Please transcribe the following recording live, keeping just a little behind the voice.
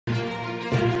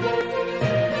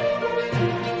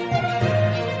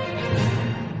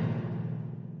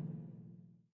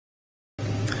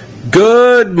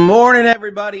Good morning,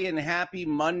 everybody, and happy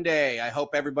Monday. I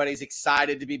hope everybody's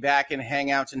excited to be back in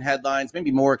Hangouts and Headlines,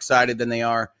 maybe more excited than they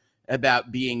are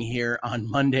about being here on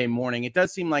Monday morning. It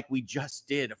does seem like we just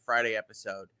did a Friday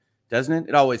episode, doesn't it?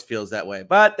 It always feels that way,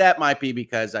 but that might be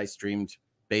because I streamed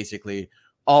basically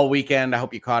all weekend. I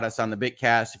hope you caught us on the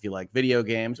Bitcast if you like video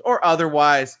games or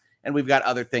otherwise, and we've got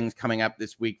other things coming up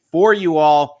this week for you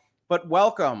all. But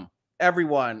welcome,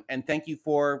 everyone, and thank you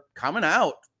for coming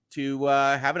out to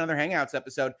have another Hangouts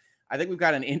episode. I think we've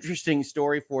got an interesting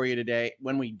story for you today.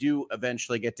 When we do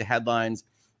eventually get to headlines,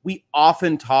 we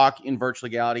often talk in virtual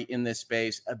legality in this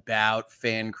space about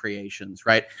fan creations,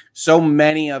 right? So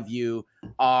many of you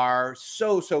are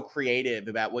so creative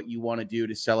about what you want to do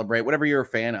to celebrate whatever you're a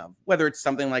fan of, whether it's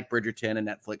something like Bridgerton, a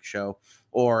Netflix show,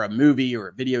 or a movie or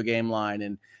a video game line.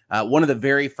 And one of the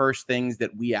very first things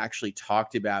that we actually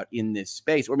talked about in this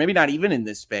space, or maybe not even in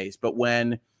this space, but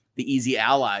when the Easy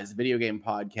Allies video game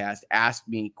podcast asked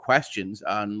me questions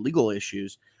on legal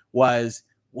issues, was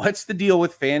what's the deal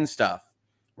with fan stuff,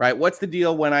 right? What's the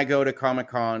deal when I go to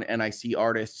Comic-Con and I see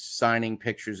artists signing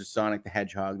pictures of Sonic the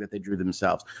Hedgehog that they drew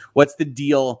themselves? What's the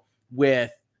deal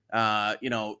with,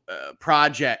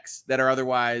 projects that are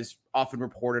otherwise often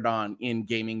reported on in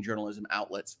gaming journalism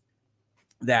outlets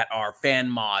that are fan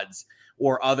mods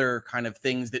or other kind of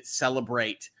things that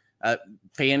celebrate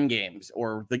fan games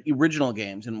or the original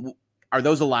games? And are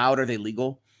those allowed? Are they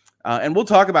legal? And we'll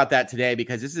talk about that today,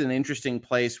 because this is an interesting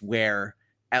place where,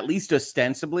 at least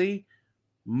ostensibly,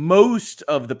 most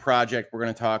of the project we're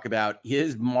going to talk about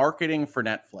is marketing for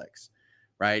Netflix,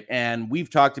 right? And we've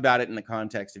talked about it in the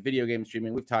context of video game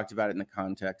streaming. We've talked about it in the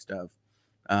context of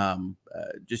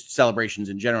just celebrations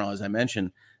in general, as I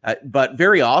mentioned. But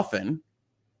very often,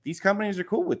 these companies are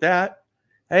cool with that.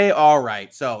 Hey, all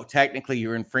right, so technically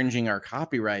you're infringing our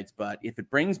copyrights, but if it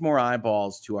brings more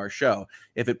eyeballs to our show,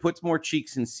 if it puts more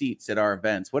cheeks and seats at our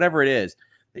events, whatever it is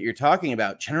that you're talking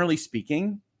about, generally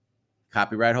speaking,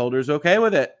 copyright holders okay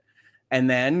with it. And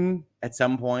then at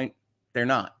some point, they're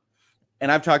not.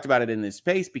 And I've talked about it in this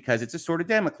space because it's a sort of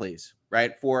Damocles,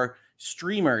 right? For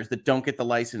streamers that don't get the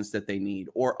license that they need,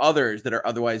 or others that are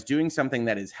otherwise doing something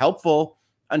that is helpful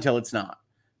until it's not.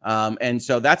 And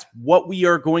so that's what we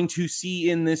are going to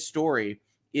see in this story,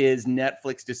 is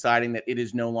Netflix deciding that it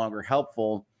is no longer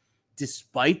helpful,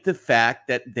 despite the fact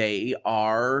that they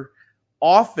are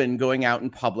often going out in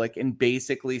public and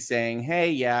basically saying, hey,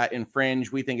 yeah,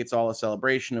 infringe. We think it's all a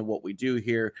celebration of what we do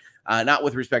here. Not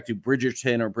with respect to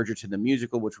Bridgerton or Bridgerton the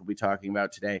musical, which we'll be talking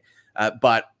about today.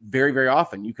 But very, very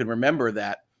often you can remember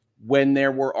that when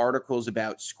there were articles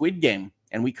about Squid Game,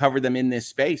 and we covered them in this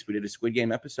space, we did a Squid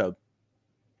Game episode.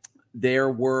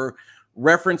 There were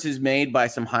references made by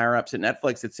some higher ups at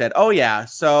Netflix that said, oh, yeah,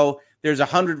 so there's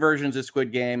 100 versions of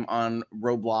Squid Game on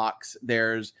Roblox.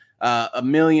 There's a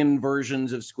million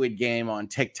versions of Squid Game on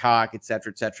TikTok, et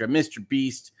cetera, et cetera. Mr.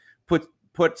 Beast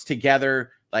puts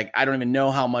together, like, I don't even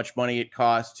know how much money it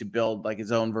costs to build like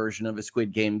his own version of a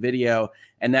Squid Game video.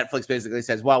 And Netflix basically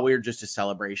says, well, we're just a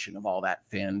celebration of all that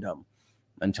fandom,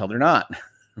 until they're not.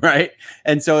 Right.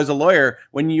 And so as a lawyer,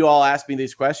 when you all ask me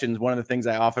these questions, one of the things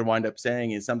I often wind up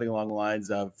saying is something along the lines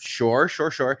of, sure.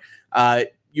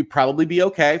 You'd probably be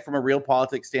okay from a real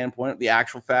politics standpoint, the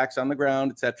actual facts on the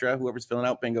ground, et cetera, whoever's filling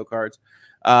out bingo cards.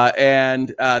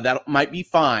 And that might be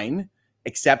fine,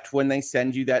 except when they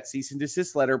send you that cease and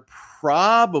desist letter,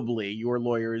 probably your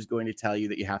lawyer is going to tell you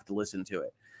that you have to listen to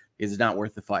it. It's not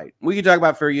worth the fight. We can talk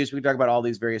about fair use. We can talk about all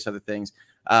these various other things,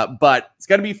 but it's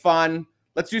going to be fun.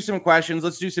 Let's do some questions.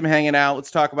 Let's do some hanging out.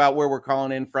 Let's talk about where we're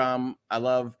calling in from. I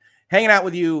love hanging out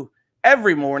with you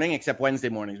every morning, except Wednesday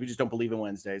mornings. We just don't believe in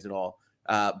Wednesdays at all.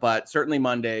 But certainly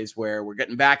Mondays, where we're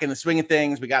getting back in the swing of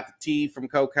things. We got the tea from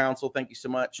co-counsel. Thank you so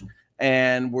much.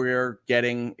 And we're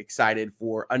getting excited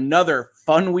for another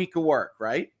fun week of work,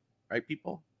 right? Right,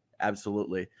 people?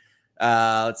 Absolutely.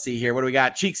 Let's see here. What do we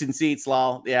got? Cheeks and seats,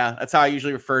 lol. Yeah, that's how I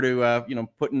usually refer to,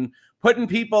 putting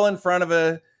people in front of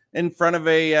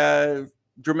a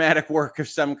dramatic work of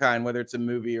some kind, whether it's a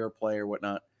movie or a play or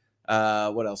whatnot.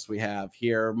 What else we have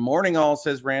here? Morning all,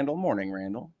 says Randall. Morning,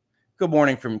 Randall. Good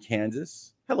morning from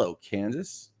Kansas. Hello,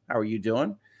 Kansas. How are you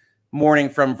doing? Morning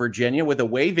from Virginia with a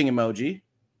waving emoji.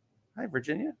 Hi,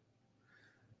 Virginia.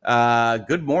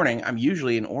 Good morning. I'm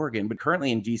usually in Oregon, but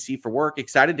currently in DC for work.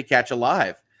 Excited to catch a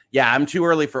live. Yeah, I'm too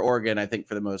early for Oregon, I think,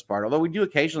 for the most part. Although we do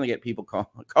occasionally get people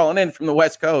calling in from the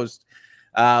West Coast.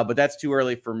 But that's too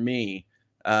early for me.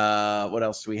 What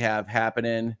else do we have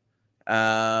happening?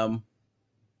 Let's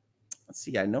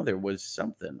see. I know there was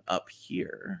something up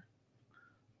here.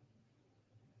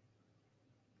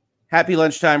 Happy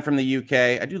lunchtime from the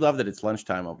UK. I do love that it's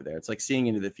lunchtime over there. It's like seeing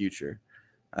into the future.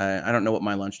 I don't know what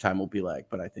my lunchtime will be like,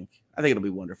 but I think it'll be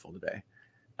wonderful today.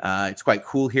 It's quite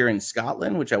cool here in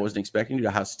Scotland, which I wasn't expecting due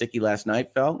to how sticky last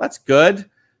night felt. That's good.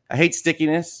 I hate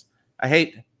stickiness. I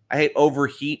hate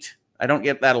overheat. I don't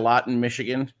get that a lot in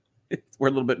Michigan. We're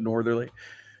a little bit northerly.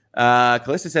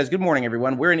 Calista says, good morning,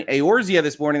 everyone. We're in Eorzea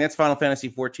this morning. That's Final Fantasy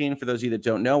 14. For those of you that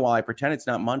don't know, while I pretend it's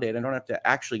not Monday, and I don't have to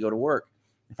actually go to work.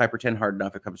 If I pretend hard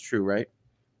enough, it comes true, right?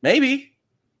 Maybe.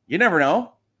 You never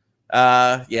know.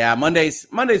 Yeah, Mondays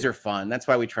are fun. That's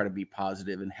why we try to be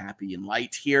positive and happy and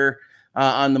light here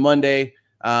on the Monday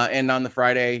and on the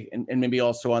Friday and maybe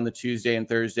also on the Tuesday and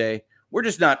Thursday. We're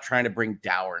just not trying to bring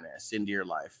dourness into your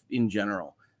life in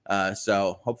general.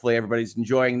 So hopefully everybody's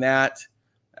enjoying that.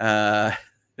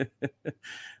 We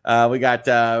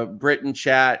got Brit in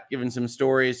chat giving some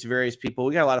stories to various people.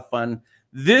 We got a lot of fun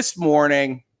this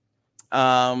morning.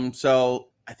 So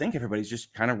I think everybody's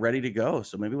just kind of ready to go.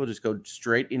 So maybe we'll just go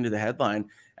straight into the headline,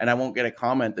 and I won't get a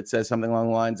comment that says something along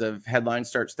the lines of headline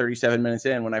starts 37 minutes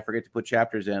in when I forget to put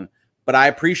chapters in. But I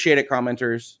appreciate it,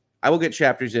 commenters. I will get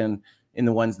chapters in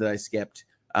the ones that I skipped.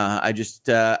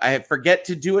 I forget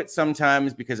to do it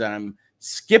sometimes because I'm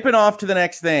skipping off to the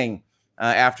next thing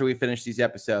after we finish these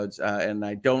episodes, and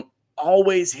I don't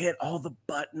always hit all the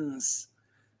buttons.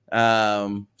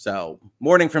 So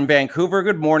morning from Vancouver.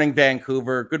 Good morning,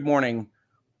 Vancouver. Good morning,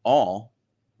 all,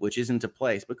 which isn't a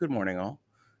place, but good morning, all.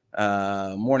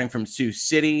 Morning from Sioux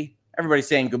City. Everybody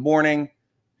saying good morning.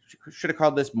 Should have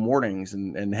called this mornings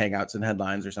and hangouts and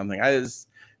headlines or something. It's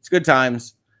good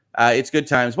times. It's good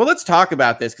times. Well, let's talk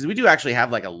about this because we do actually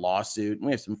have like a lawsuit and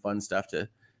we have some fun stuff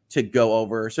to go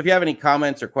over. So if you have any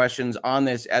comments or questions on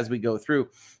this as we go through,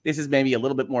 this is maybe a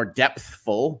little bit more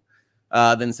depthful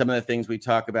than some of the things we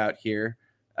talk about here.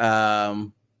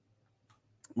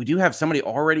 We do have somebody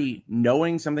already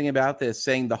knowing something about this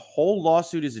saying the whole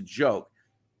lawsuit is a joke.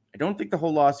 I don't think the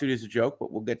whole lawsuit is a joke,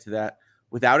 but we'll get to that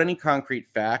without any concrete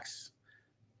facts.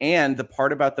 And the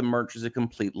part about the merch is a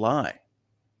complete lie.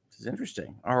 This is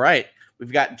interesting. All right.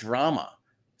 We've got drama.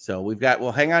 So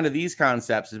we'll hang on to these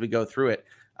concepts as we go through it.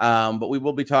 But we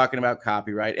will be talking about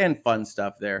copyright and fun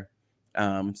stuff there.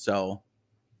 So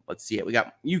let's see it. We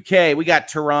got UK. We got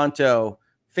Toronto.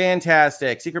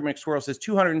 Fantastic. Secret McSquirrel says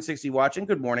 260 watching.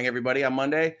 Good morning, everybody, on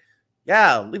Monday.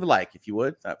 Yeah, leave a like if you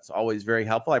would. That's always very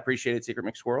helpful. I appreciate it, Secret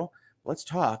McSquirrel. Let's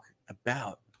talk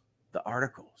about the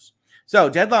articles. So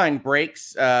Deadline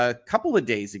breaks a couple of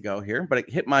days ago here, but it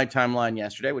hit my timeline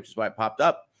yesterday, which is why it popped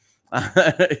up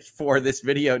for this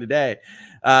video today.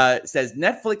 It says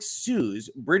Netflix sues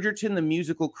Bridgerton the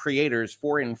musical creators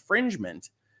for infringement,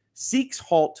 seeks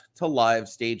halt to live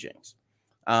stagings.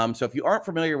 So if you aren't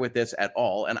familiar with this at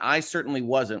all, and I certainly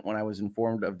wasn't when I was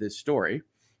informed of this story,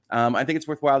 I think it's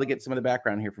worthwhile to get some of the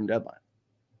background here from Deadline.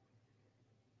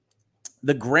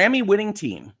 The Grammy-winning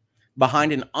team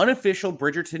behind an unofficial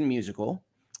Bridgerton musical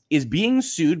is being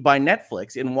sued by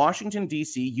Netflix in Washington,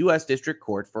 D.C. U.S. District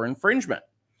Court for infringement.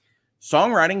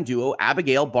 Songwriting duo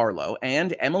Abigail Barlow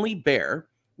and Emily Bear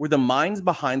were the minds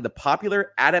behind the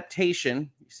popular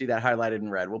adaptation, you see that highlighted in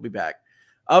red, we'll be back,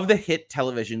 of the hit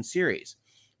television series.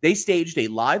 They staged a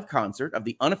live concert of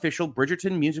the unofficial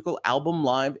Bridgerton musical album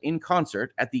live in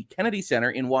concert at the Kennedy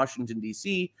Center in Washington,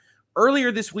 D.C.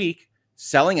 earlier this week,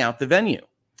 selling out the venue.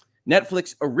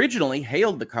 Netflix originally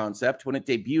hailed the concept when it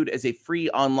debuted as a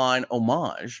free online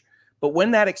homage, but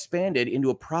when that expanded into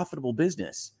a profitable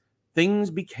business, things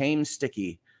became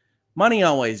sticky. Money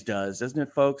always does, doesn't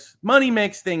it, folks? Money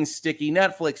makes things sticky.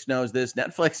 Netflix knows this.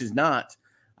 Netflix is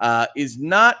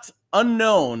not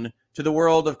unknown to the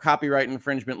world of copyright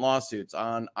infringement lawsuits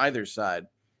on either side.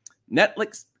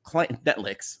 Netflix,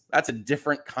 that's a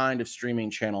different kind of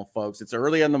streaming channel, folks. It's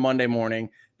early on the Monday morning.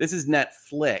 This is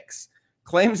Netflix.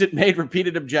 Claims it made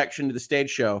repeated objection to the stage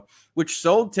show, which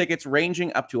sold tickets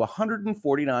ranging up to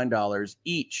 $149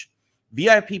 each.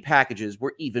 VIP packages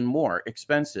were even more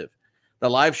expensive. The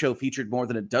live show featured more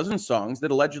than a dozen songs that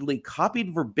allegedly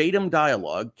copied verbatim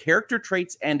dialogue, character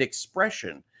traits, and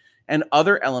expression, and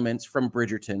other elements from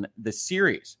Bridgerton, the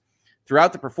series.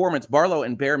 Throughout the performance, Barlow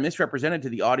and Bear misrepresented to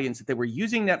the audience that they were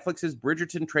using Netflix's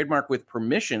Bridgerton trademark with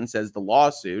permission, says the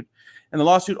lawsuit. And the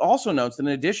lawsuit also notes that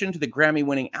in addition to the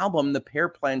Grammy-winning album, the pair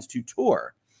plans to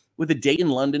tour, with a date in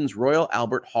London's Royal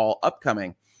Albert Hall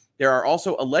upcoming. There are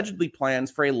also allegedly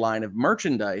plans for a line of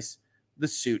merchandise, the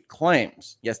suit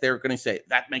claims. Yes, they're going to say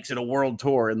that makes it a world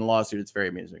tour in the lawsuit. It's very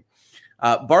amusing.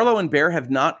 Barlow and Bear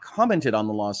have not commented on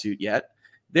the lawsuit yet.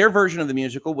 Their version of the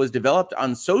musical was developed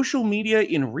on social media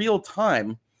in real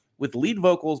time, with lead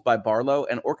vocals by Barlow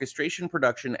and orchestration,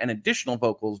 production, and additional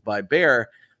vocals by Bear.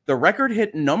 The record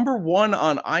hit #1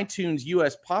 on iTunes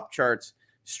US pop charts,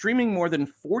 streaming more than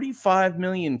 45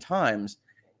 million times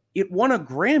it won a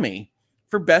Grammy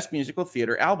for Best Musical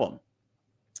Theater Album.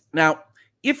 Now,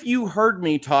 if you heard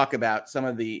me talk about some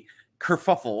of the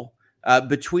kerfuffle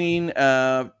between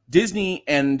Disney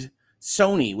and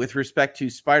Sony with respect to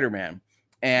Spider-Man,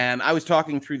 and I was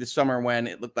talking through the summer when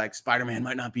it looked like Spider-Man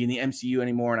might not be in the MCU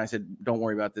anymore, and I said, don't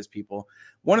worry about this, people.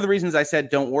 One of the reasons I said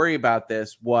don't worry about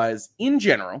this was, in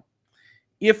general,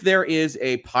 if there is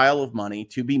a pile of money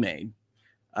to be made,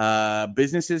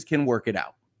 businesses can work it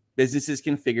out. Businesses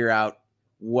can figure out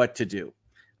what to do.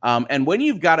 And when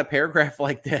you've got a paragraph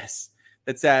like this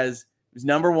that says, it's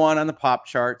 #1 on the pop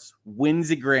charts,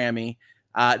 wins a Grammy,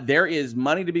 there is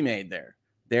money to be made there.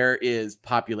 There is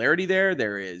popularity there.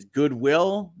 There is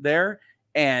goodwill there.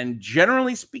 And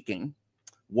generally speaking,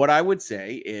 what I would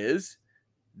say is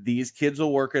these kids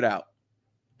will work it out.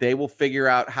 They will figure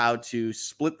out how to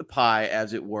split the pie,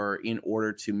 as it were, in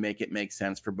order to make it make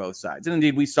sense for both sides. And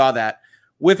indeed, we saw that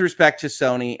with respect to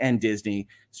Sony and Disney.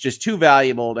 It's just too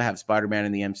valuable to have Spider-Man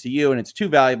in the MCU, and it's too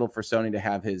valuable for Sony to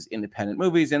have his independent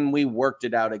movies. And we worked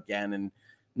it out again, and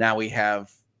now we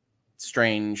have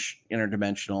strange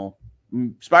interdimensional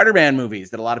Spider-Man movies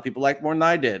that a lot of people like more than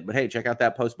I did. But hey, check out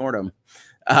that postmortem.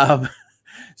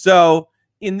 So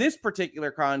in this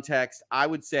particular context, I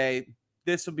would say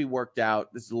this will be worked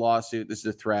out. This is a lawsuit. This is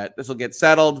a threat. This will get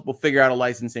settled. We'll figure out a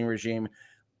licensing regime.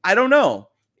 I don't know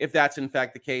if that's in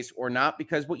fact the case or not,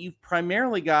 because what you've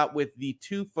primarily got with the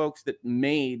two folks that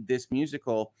made this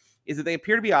musical is that they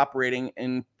appear to be operating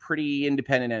in pretty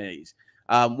independent entities.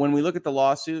 When we look at the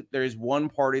lawsuit, there is one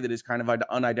party that is kind of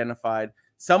unidentified.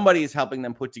 Somebody is helping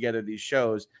them put together these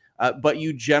shows, but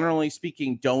you, generally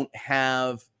speaking, don't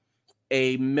have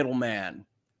a middleman,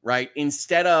 right?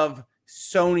 Instead of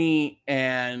Sony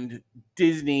and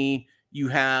Disney, you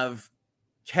have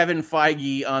Kevin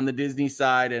Feige on the Disney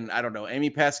side and, I don't know, Amy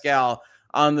Pascal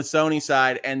on the Sony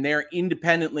side, and they're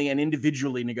independently and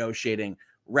individually negotiating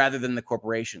rather than the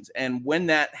corporations. And when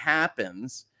that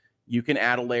happens, you can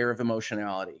add a layer of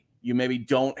emotionality. You maybe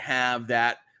don't have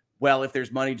that, well, if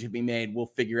there's money to be made, we'll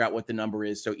figure out what the number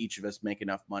is so each of us make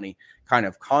enough money kind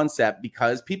of concept,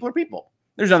 because people are people.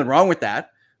 There's nothing wrong with that.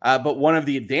 But one of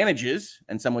the advantages,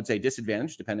 and some would say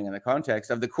disadvantage, depending on the context,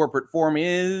 of the corporate form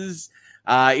is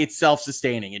it's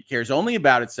self-sustaining. It cares only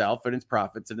about itself and its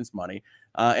profits and its money.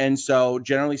 And so,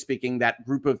 generally speaking, that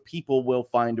group of people will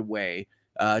find a way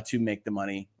to make the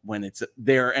money when it's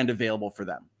there and available for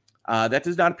them. That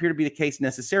does not appear to be the case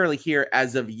necessarily here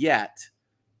as of yet,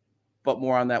 but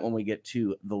more on that when we get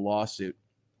to the lawsuit.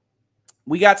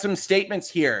 We got some statements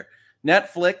here.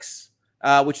 Netflix,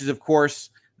 which is, of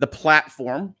course, the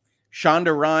platform.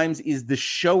 Shonda Rhimes is the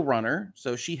showrunner.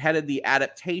 So she headed the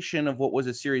adaptation of what was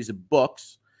a series of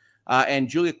books. And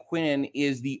Julia Quinn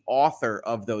is the author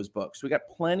of those books. We got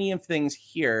plenty of things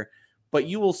here, but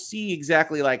you will see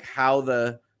exactly like how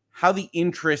the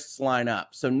interests line up.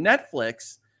 So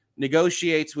Netflix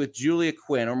negotiates with Julia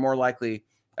Quinn, or more likely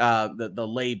the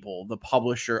label, the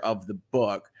publisher of the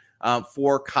book,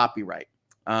 for copyright.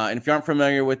 And if you aren't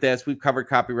familiar with this, we've covered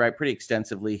copyright pretty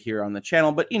extensively here on the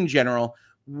channel. But in general,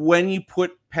 when you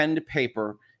put pen to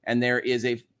paper and there is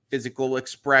a physical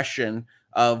expression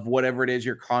of whatever it is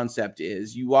your concept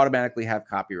is, you automatically have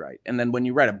copyright. And then when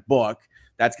you write a book,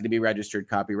 that's going to be registered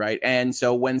copyright. And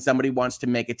so when somebody wants to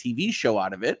make a TV show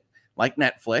out of it, like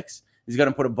Netflix is going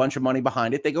to put a bunch of money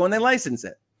behind it, they go and they license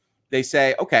it. They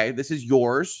say, okay, this is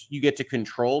yours. You get to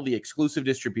control the exclusive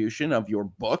distribution of your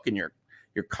book and your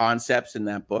concepts in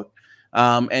that book.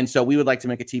 And so we would like to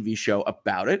make a TV show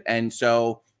about it. And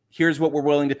so here's what we're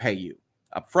willing to pay you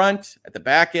up front, at the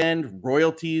back end,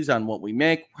 royalties on what we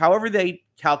make. However they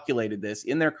calculated this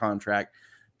in their contract,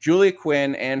 Julia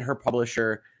Quinn and her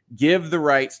publisher give the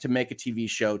rights to make a TV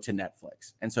show to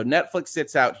Netflix. And so Netflix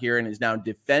sits out here and is now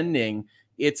defending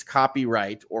its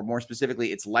copyright, or more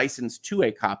specifically, its license to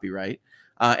a copyright.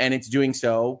 And it's doing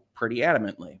so pretty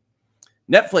adamantly.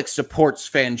 Netflix supports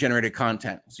fan-generated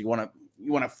content. So you want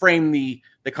to frame the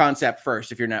concept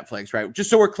first if you're Netflix, right? Just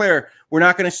so we're clear, we're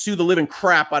not going to sue the living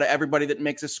crap out of everybody that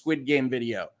makes a Squid Game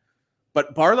video.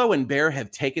 But Barlow and Bear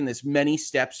have taken this many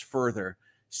steps further,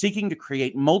 seeking to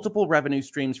create multiple revenue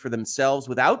streams for themselves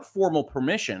without formal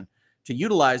permission to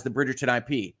utilize the Bridgerton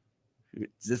IP.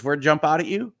 Does this word jump out at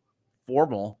you?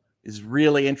 Formal is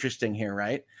really interesting here,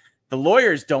 right? The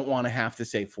lawyers don't want to have to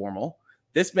say formal.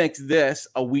 This makes this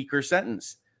a weaker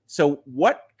sentence. So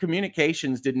what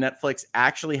communications did Netflix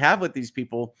actually have with these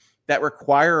people that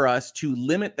require us to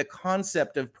limit the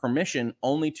concept of permission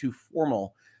only to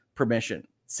formal permission?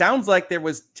 Sounds like there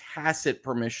was tacit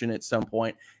permission at some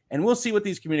point, and we'll see what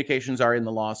these communications are in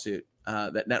the lawsuit.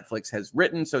 that Netflix has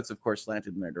written, so it's of course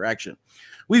slanted in their direction.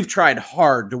 We've tried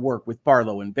hard to work with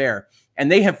Barlow and Bear,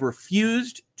 and they have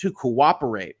refused to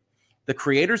cooperate. The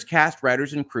creators, cast,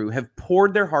 writers, and crew have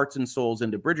poured their hearts and souls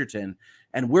into Bridgerton,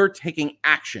 and we're taking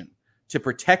action to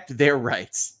protect their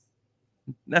rights.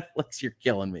 Netflix, you're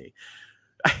killing me.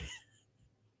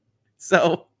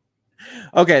 So,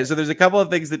 okay, so there's a couple of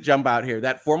things that jump out here.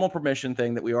 That formal permission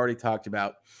thing that we already talked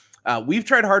about. We've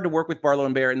tried hard to work with Barlow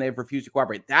and Bear, and they've refused to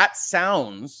cooperate. That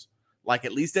sounds like,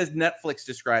 at least as Netflix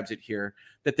describes it here,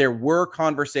 that there were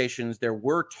conversations, there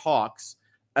were talks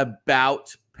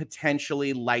about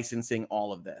potentially licensing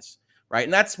all of this, right?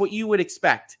 And that's what you would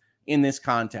expect in this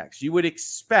context. You would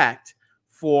expect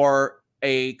for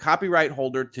a copyright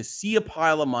holder to see a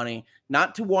pile of money,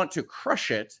 not to want to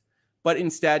crush it, but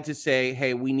instead to say,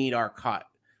 hey, we need our cut.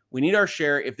 We need our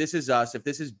share. If this is us, if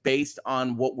this is based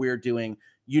on what we're doing,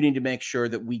 you need to make sure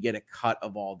that we get a cut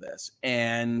of all this.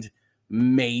 And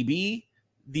maybe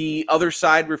the other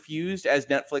side refused, as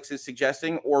Netflix is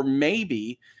suggesting, or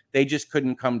maybe they just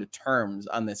couldn't come to terms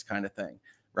on this kind of thing,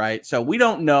 right? So we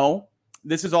don't know.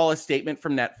 This is all a statement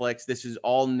from Netflix. This is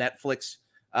all Netflix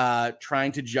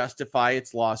trying to justify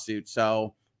its lawsuit.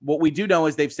 So what we do know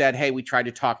is they've said, hey, we tried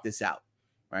to talk this out,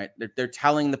 right? They're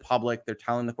telling the public, they're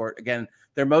telling the court. Again,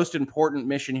 their most important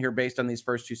mission here based on these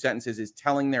first two sentences is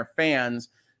telling their fans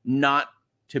not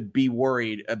to be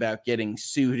worried about getting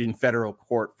sued in federal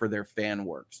court for their fan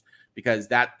works, because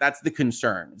that's the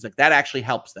concern. It's like that actually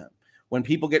helps them. When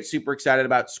people get super excited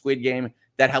about Squid Game,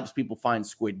 that helps people find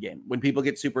Squid Game. When people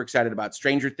get super excited about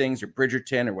Stranger Things or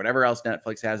Bridgerton or whatever else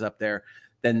Netflix has up there,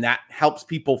 then that helps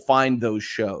people find those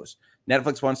shows.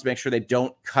 Netflix wants to make sure they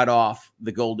don't cut off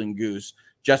the golden goose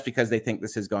just because they think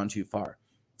this has gone too far.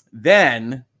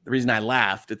 Then, the reason I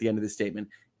laughed at the end of this statement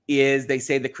is they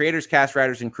say the creators, cast,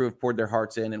 writers, and crew have poured their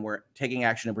hearts in and we're taking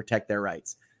action to protect their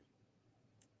rights.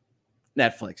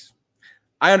 Netflix,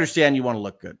 I understand you want to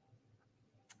look good,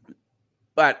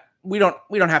 but we don't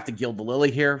have to gild the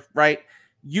lily here, right?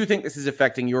 You think this is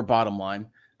affecting your bottom line.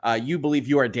 You believe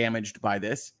you are damaged by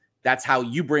this. That's how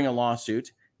you bring a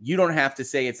lawsuit. You don't have to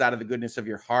say it's out of the goodness of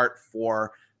your heart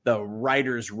for the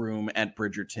writer's room at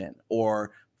Bridgerton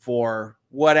or for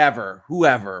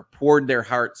whoever poured their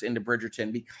hearts into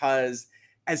Bridgerton, because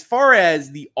as far as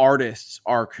the artists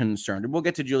are concerned, and we'll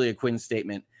get to Julia Quinn's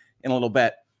statement in a little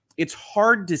bit, it's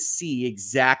hard to see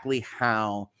exactly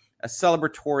how a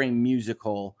celebratory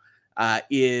musical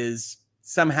is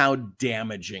somehow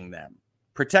damaging them.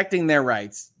 Protecting their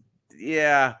rights,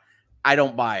 yeah, I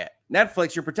don't buy it.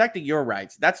 Netflix, you're protecting your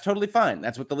rights. That's totally fine.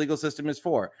 That's what the legal system is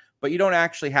for. But you don't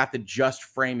actually have to just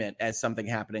frame it as something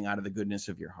happening out of the goodness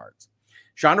of your hearts.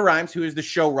 Shonda Rhimes, who is the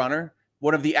showrunner,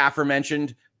 one of the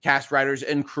aforementioned cast, writers,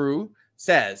 and crew,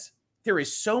 says, there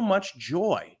is so much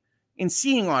joy in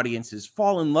seeing audiences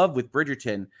fall in love with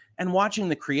Bridgerton and watching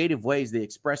the creative ways they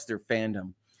express their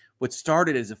fandom. What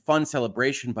started as a fun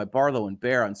celebration by Barlow and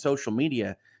Bear on social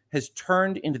media has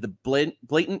turned into the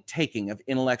blatant taking of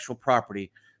intellectual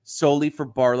property solely for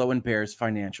Barlow and Bear's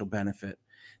financial benefit.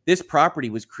 This property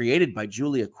was created by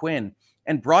Julia Quinn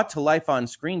and brought to life on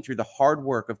screen through the hard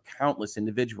work of countless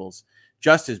individuals.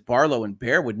 Just as Barlow and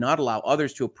Bear would not allow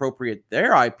others to appropriate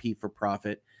their IP for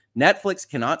profit, Netflix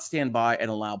cannot stand by and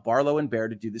allow Barlow and Bear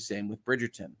to do the same with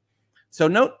Bridgerton. So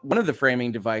note one of the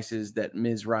framing devices that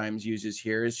Ms. Rhimes uses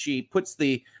here is she puts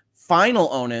the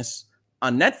final onus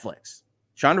on Netflix.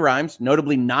 Shonda Rhimes,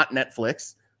 notably not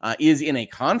Netflix, is in a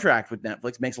contract with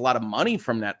Netflix, makes a lot of money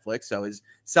from Netflix, so is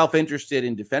self-interested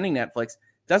in defending Netflix,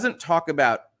 doesn't talk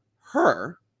about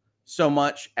her so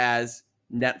much as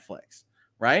Netflix,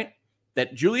 right?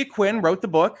 That Julia Quinn wrote the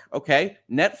book, okay,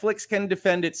 Netflix can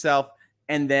defend itself,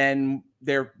 and then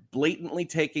they're blatantly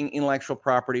taking intellectual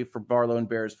property for Barlow and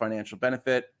Bear's financial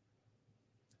benefit.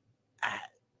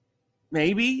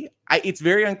 Maybe. It's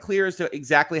very unclear as to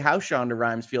exactly how Shonda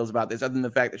Rhimes feels about this, other than the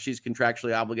fact that she's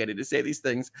contractually obligated to say these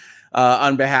things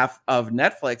on behalf of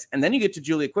Netflix. And then you get to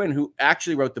Julia Quinn, who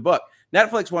actually wrote the book.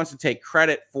 Netflix wants to take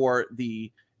credit for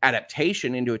the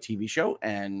adaptation into a TV show,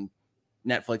 and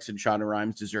Netflix and Shonda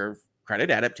Rhimes deserve credit.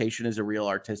 Adaptation is a real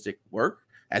artistic work,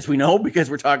 as we know, because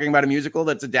we're talking about a musical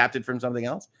that's adapted from something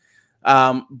else.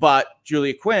 But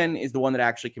Julia Quinn is the one that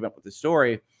actually came up with the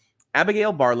story.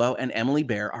 Abigail Barlow and Emily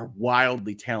Bear are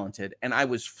wildly talented, and I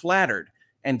was flattered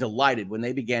and delighted when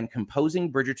they began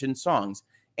composing Bridgerton songs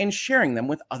and sharing them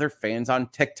with other fans on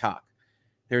TikTok.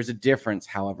 There's a difference,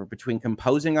 however, between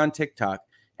composing on TikTok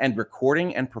and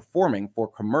recording and performing for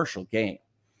commercial gain.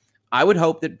 I would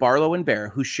hope that Barlow and Bear,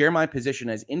 who share my position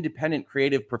as independent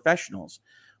creative professionals,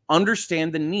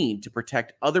 understand the need to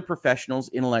protect other professionals'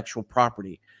 intellectual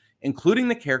property. including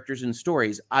the characters and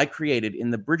stories I created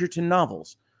in the Bridgerton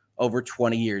novels over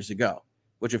 20 years ago,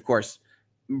 which of course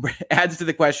adds to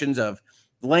the questions of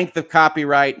length of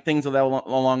copyright, things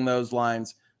along those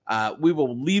lines. We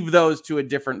will leave those to a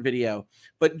different video.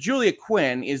 But Julia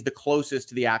Quinn is the closest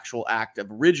to the actual act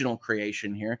of original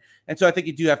creation here. And so I think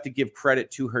you do have to give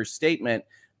credit to her statement.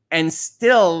 And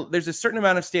still, there's a certain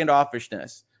amount of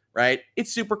standoffishness, right?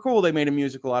 It's super cool they made a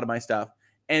musical out of my stuff.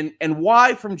 And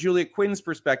why, from Julia Quinn's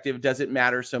perspective, does it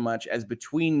matter so much as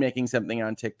between making something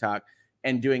on TikTok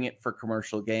and doing it for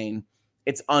commercial gain?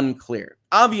 It's unclear.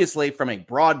 Obviously, from a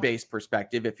broad-based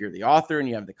perspective, if you're the author and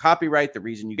you have the copyright, the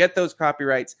reason you get those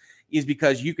copyrights is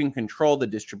because you can control the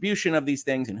distribution of these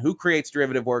things and who creates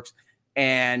derivative works,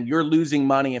 and you're losing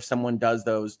money if someone does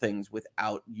those things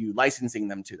without you licensing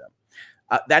them to them.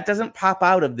 That doesn't pop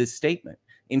out of this statement.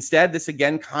 Instead, this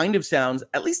again kind of sounds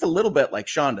at least a little bit like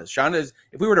Shonda's. Shonda's,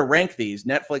 if we were to rank these,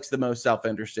 Netflix the most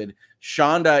self-interested.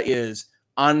 Shonda is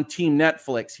on Team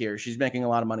Netflix here. She's making a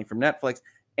lot of money from Netflix.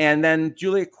 And then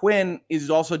Julia Quinn is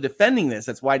also defending this.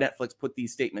 That's why Netflix put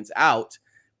these statements out.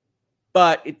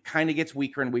 But it kind of gets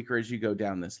weaker and weaker as you go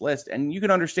down this list. And you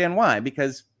can understand why,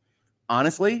 because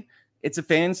honestly, it's a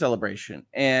fan celebration.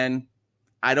 And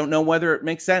I don't know whether it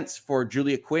makes sense for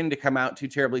Julia Quinn to come out too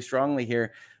terribly strongly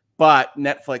here. But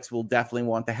Netflix will definitely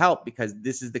want the help because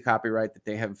this is the copyright that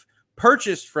they have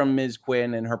purchased from Ms.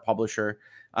 Quinn and her publisher.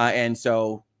 And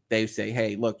so they say,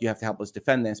 hey, look, you have to help us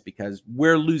defend this because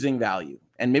we're losing value.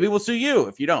 And maybe we'll sue you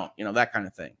if you don't, that kind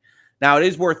of thing. Now, it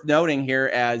is worth noting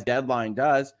here, as Deadline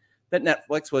does, that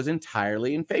Netflix was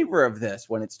entirely in favor of this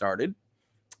when it started.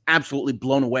 Absolutely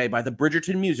blown away by the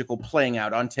Bridgerton musical playing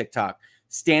out on TikTok.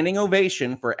 Standing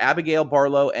ovation for Abigail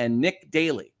Barlow and Nick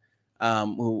Daly,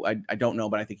 who I don't know,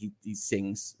 but I think he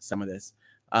sings some of this.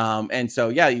 And so,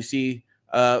 yeah, you see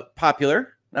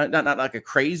popular, not like a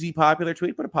crazy popular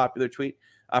tweet, but a popular tweet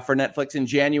for Netflix in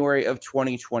January of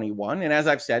 2021. And as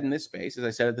I've said in this space, as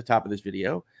I said at the top of this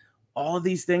video, all of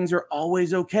these things are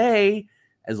always okay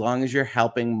as long as you're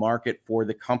helping market for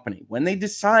the company. When they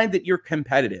decide that you're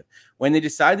competitive, when they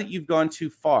decide that you've gone too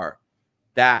far,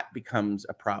 that becomes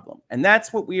a problem. And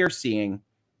that's what we are seeing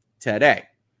today.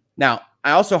 Now,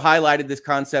 I also highlighted this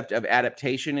concept of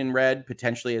adaptation in red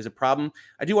potentially as a problem.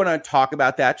 I do want to talk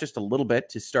about that just a little bit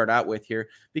to start out with here,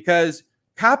 because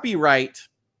copyright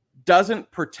doesn't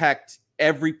protect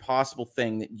every possible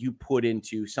thing that you put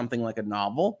into something like a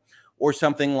novel or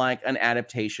something like an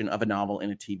adaptation of a novel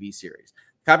in a TV series.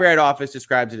 Copyright Office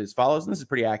describes it as follows, and this is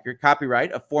pretty accurate.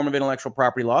 Copyright, a form of intellectual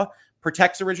property law,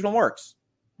 protects original works,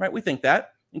 right? We think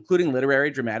that, including literary,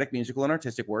 dramatic, musical, and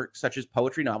artistic works, such as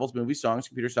poetry, novels, movies, songs,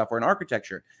 computer software, and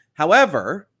architecture.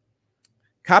 However,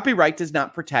 copyright does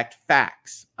not protect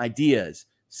facts, ideas,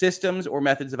 systems, or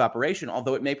methods of operation,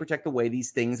 although it may protect the way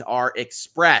these things are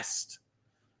expressed.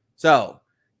 So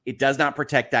it does not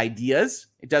protect ideas.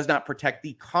 It does not protect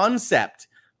the concept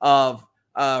of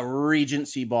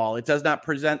Regency Ball. It does not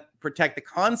protect the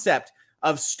concept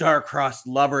of star-crossed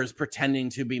lovers pretending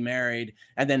to be married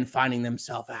and then finding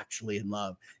themselves actually in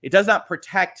love. It does not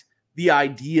protect the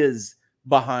ideas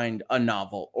behind a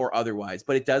novel or otherwise,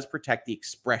 but it does protect the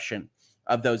expression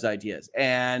of those ideas.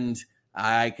 And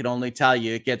I can only tell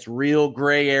you it gets real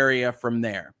gray area from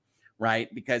there,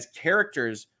 right? Because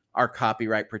characters are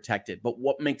copyright protected, but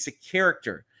what makes a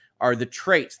character are the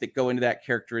traits that go into that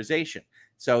characterization.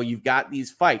 So you've got these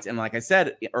fights. And like I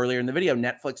said earlier in the video,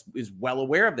 Netflix is well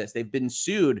aware of this. They've been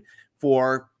sued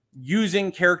for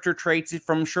using character traits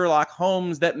from Sherlock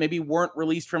Holmes that maybe weren't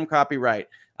released from copyright,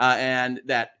 and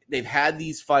that they've had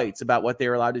these fights about what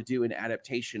they're allowed to do in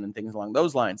adaptation and things along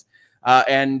those lines.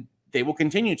 And they will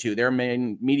continue to. They're a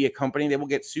main media company. They will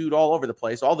get sued all over the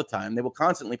place all the time. They will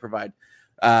constantly provide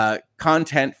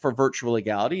content for virtual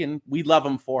legality, and we love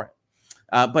them for it.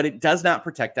 But it does not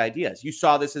protect ideas. You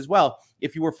saw this as well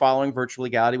if you were following virtual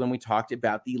legality when we talked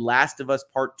about the Last of Us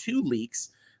Part 2 leaks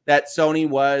that Sony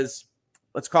was,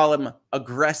 let's call them,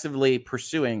 aggressively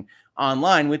pursuing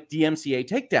online with DMCA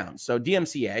takedowns. So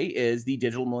DMCA is the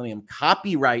Digital Millennium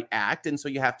Copyright Act, and so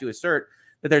you have to assert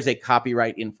that there's a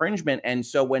copyright infringement. And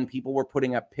so when people were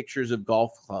putting up pictures of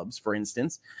golf clubs, for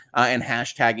instance, and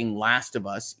hashtagging Last of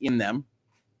Us in them,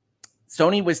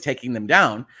 Sony was taking them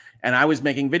down. And I was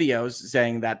making videos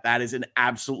saying that that is an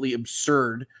absolutely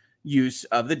absurd use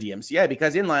of the DMCA,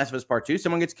 because in Last of Us Part 2,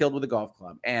 someone gets killed with a golf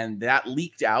club, and that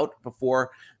leaked out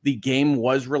before the game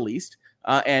was released.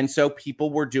 And so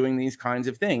people were doing these kinds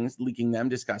of things, leaking them,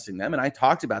 discussing them. And I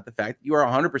talked about the fact that you are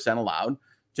 100% allowed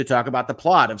to talk about the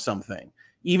plot of something,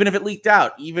 even if it leaked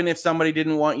out, even if somebody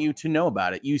didn't want you to know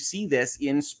about it. You see this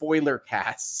in spoiler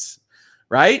casts,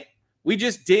 right? We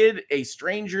just did a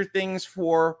Stranger Things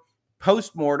 4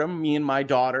 post-mortem, me and my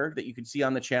daughter that you could see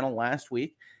on the channel last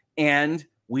week, and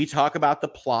we talk about the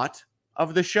plot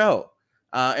of the show.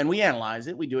 And we analyze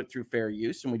it. We do it through fair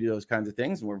use, and we do those kinds of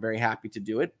things, and we're very happy to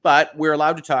do it. But we're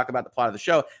allowed to talk about the plot of the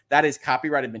show. That is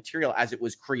copyrighted material as it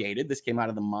was created. This came out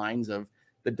of the minds of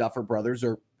the Duffer Brothers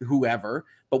or whoever,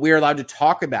 but we are allowed to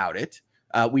talk about it.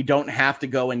 We don't have to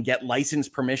go and get license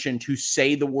permission to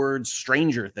say the words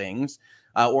Stranger Things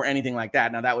or anything like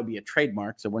that. Now, that would be a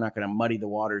trademark, so we're not going to muddy the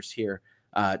waters here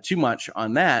too much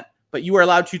on that. But you are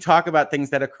allowed to talk about things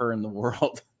that occur in the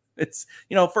world. It's,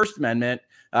 you know, First Amendment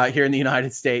here in the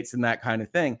United States and that kind of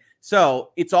thing.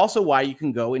 So it's also why you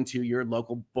can go into your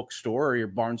local bookstore or your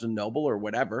Barnes & Noble or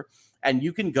whatever, and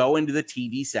you can go into the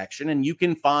TV section and you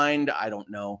can find, I don't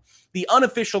know, the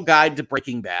unofficial guide to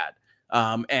Breaking Bad.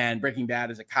 And Breaking Bad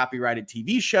is a copyrighted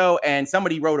TV show, and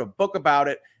somebody wrote a book about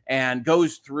it and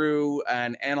goes through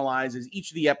and analyzes each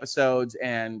of the episodes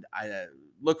and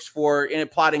looks for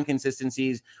plot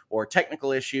inconsistencies or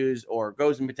technical issues, or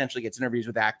goes and potentially gets interviews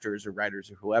with actors or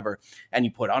writers or whoever, and you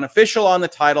put unofficial on the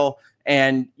title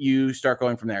and you start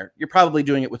going from there. You're probably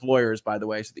doing it with lawyers, by the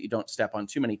way, so that you don't step on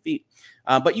too many feet.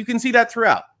 But you can see that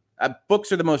throughout.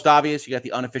 Books are the most obvious. You got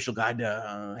the unofficial guide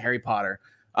to Harry Potter,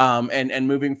 and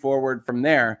moving forward from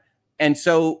there. And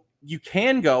so you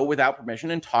can go without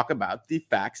permission and talk about the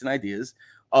facts and ideas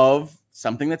of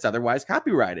something that's otherwise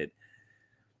copyrighted.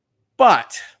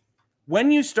 But when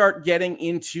you start getting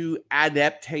into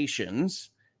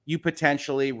adaptations, you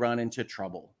potentially run into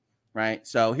trouble, right?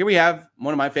 So here we have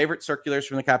one of my favorite circulars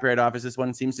from the Copyright Office. This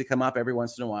one seems to come up every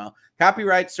once in a while.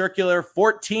 Copyright Circular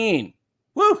 14.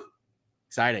 Woo!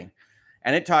 Exciting.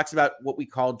 And it talks about what we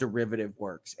call derivative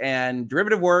works. And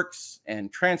derivative works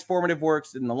and transformative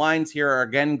works, and the lines here are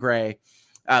again gray.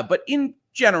 But in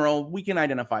general, we can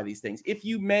identify these things. If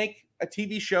you make a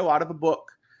TV show out of a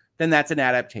book, then that's an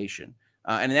adaptation.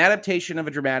 And an adaptation of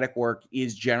a dramatic work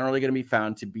is generally going to be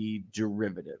found to be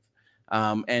derivative.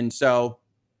 And so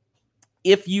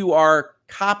if you are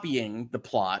copying the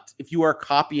plot, if you are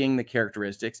copying the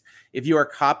characteristics, if you are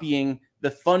copying the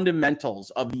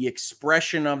fundamentals of the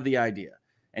expression of the idea,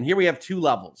 and here we have two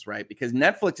levels, right? Because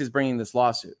Netflix is bringing this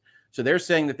lawsuit. So they're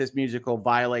saying that this musical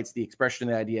violates the expression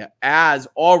of the idea as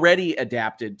already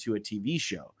adapted to a TV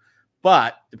show.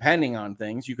 But depending on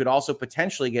things, you could also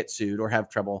potentially get sued or have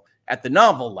trouble at the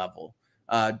novel level,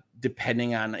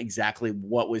 depending on exactly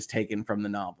what was taken from the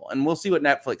novel. And we'll see what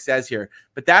Netflix says here.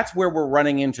 But that's where we're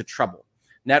running into trouble.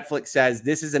 Netflix says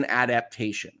this is an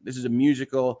adaptation. This is a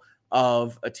musical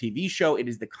of a TV show. It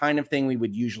is the kind of thing we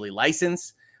would usually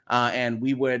license, and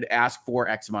we would ask for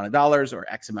X amount of dollars or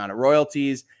X amount of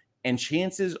royalties. And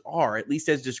chances are, at least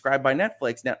as described by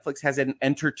Netflix, Netflix has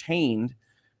entertained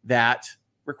that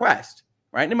request,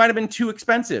 right? And it might have been too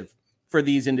expensive for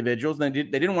these individuals, and they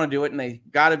didn't want to do it, and they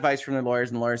got advice from their lawyers,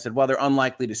 and the lawyers said, well, they're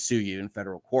unlikely to sue you in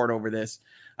federal court over this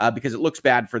because it looks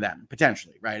bad for them,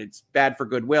 potentially, right? It's bad for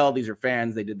goodwill. These are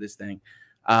fans. They did this thing.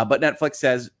 But Netflix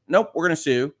says, nope, we're going to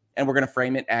sue, and we're going to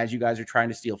frame it as you guys are trying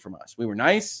to steal from us. We were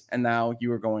nice, and now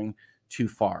you are going too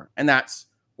far. And that's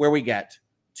where we get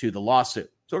to the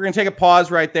lawsuit. So we're going to take a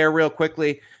pause right there real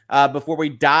quickly before we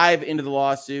dive into the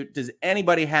lawsuit. Does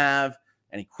anybody have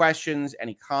any questions,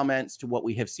 any comments to what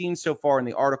we have seen so far in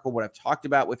the article, what I've talked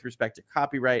about with respect to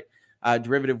copyright,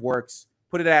 derivative works?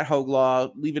 Put it at Hogue Law,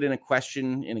 leave it in a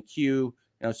question, in a queue,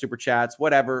 super chats,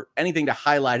 whatever. Anything to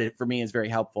highlight it for me is very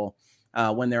helpful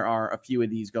when there are a few of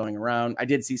these going around. I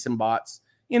did see some bots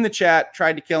in the chat,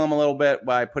 tried to kill them a little bit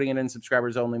by putting it in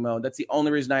subscribers only mode. That's the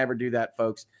only reason I ever do that,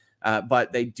 folks.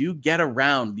 But they do get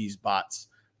around these bots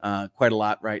quite a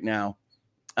lot right now.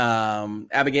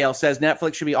 Abigail says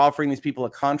Netflix should be offering these people a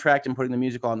contract and putting the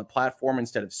musical on the platform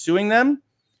instead of suing them.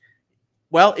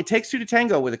 Well, it takes two to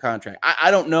tango with a contract.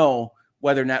 I don't know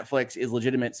whether Netflix is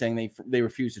legitimate saying they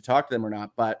refuse to talk to them or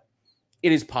not, but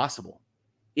it is possible.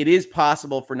 It is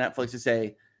possible for Netflix to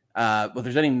say, well,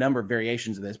 there's any number of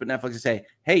variations of this, but Netflix to say,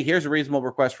 hey, here's a reasonable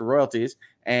request for royalties,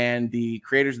 and the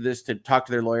creators of this to talk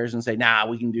to their lawyers and say, nah,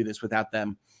 we can do this without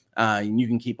them, and you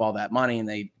can keep all that money, and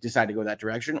they decide to go that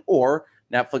direction. Or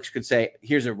Netflix could say,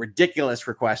 here's a ridiculous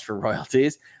request for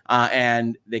royalties,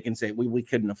 and they can say, we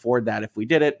couldn't afford that if we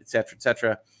did it, et cetera, et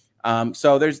cetera.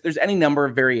 So there's any number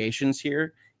of variations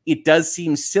here. It does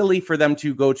seem silly for them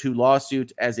to go to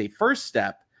lawsuit as a first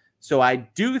step. So I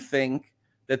do think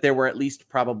that there were at least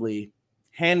probably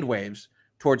hand waves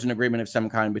towards an agreement of some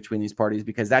kind between these parties,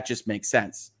 because that just makes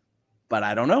sense. But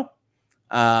I don't know.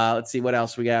 Let's see what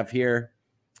else we have here.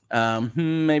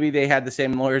 Maybe they had the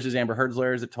same lawyers as Amber Heard's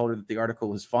lawyers that told her that the article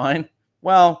was fine.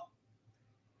 Well,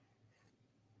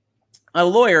 a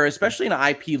lawyer, especially an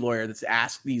IP lawyer that's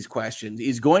asked these questions,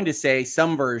 is going to say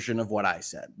some version of what I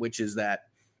said, which is that,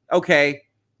 okay,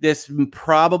 this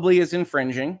probably is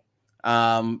infringing.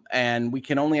 And we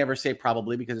can only ever say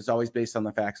probably because it's always based on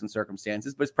the facts and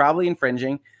circumstances, but it's probably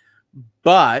infringing.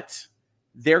 But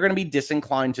they're going to be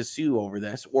disinclined to sue over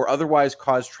this or otherwise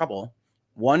cause trouble.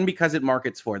 One, because it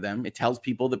markets for them. It tells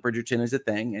people that Bridgerton is a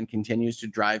thing and continues to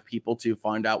drive people to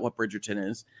find out what Bridgerton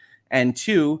is. And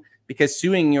two, because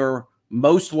suing your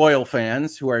most loyal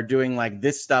fans who are doing like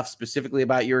this stuff specifically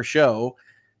about your show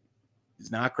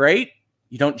is not great.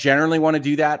 You don't generally want to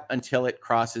do that until it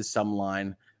crosses some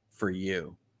line for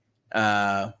you.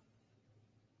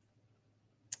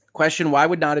 Question, why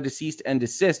would not a cease and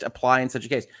desist apply in such a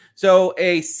case? So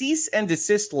a cease and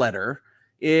desist letter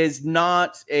is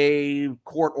not a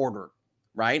court order,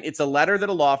 right? It's a letter that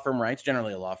a law firm writes,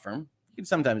 generally a law firm. You can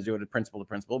sometimes do it principal to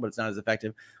principal, but it's not as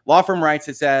effective. Law firm writes,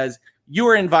 it says, you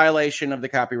are in violation of the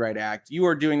Copyright Act. You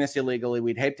are doing this illegally.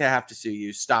 We'd hate to have to sue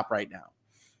you. Stop right now.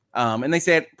 And they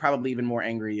say it probably even more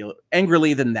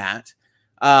angrily than that.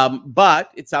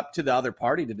 But it's up to the other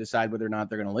party to decide whether or not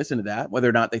they're going to listen to that, whether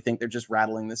or not they think they're just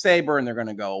rattling the saber and they're going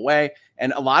to go away.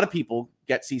 And a lot of people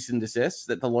get cease and desists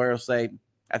that the lawyer will say,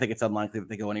 I think it's unlikely that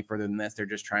they go any further than this. They're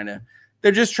just trying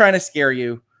to scare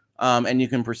you, and you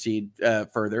can proceed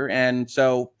further. And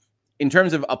so in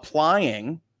terms of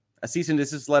applying, a cease and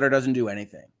desist letter doesn't do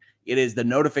anything. It is the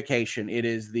notification. It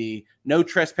is the no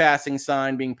trespassing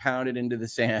sign being pounded into the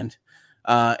sand.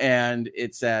 And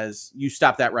it says, you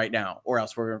stop that right now, or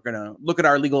else we're going to look at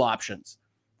our legal options.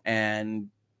 And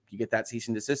you get that cease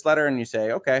and desist letter and you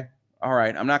say, okay, all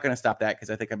right, I'm not going to stop that because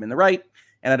I think I'm in the right.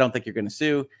 And I don't think you're going to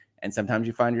sue. And sometimes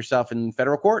you find yourself in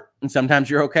federal court and sometimes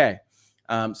you're okay.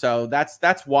 So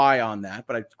that's why on that,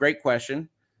 but it's a great question.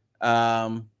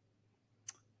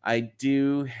 I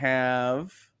do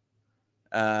have,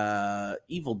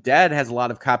 Evil Dead has a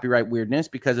lot of copyright weirdness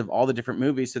because of all the different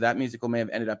movies. So that musical may have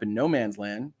ended up in no man's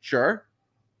land. Sure.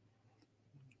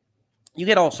 You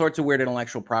get all sorts of weird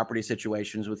intellectual property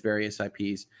situations with various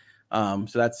IPs.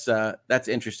 So that's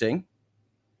interesting.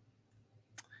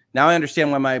 Now I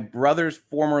understand why my brother's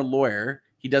former lawyer,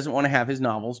 he doesn't want to have his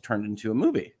novels turned into a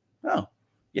movie. Oh,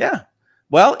 yeah.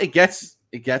 Well, it gets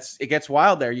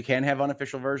wild there. You can have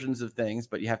unofficial versions of things,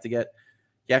 but you have to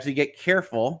get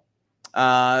careful.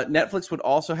 Netflix would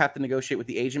also have to negotiate with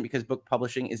the agent because book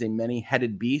publishing is a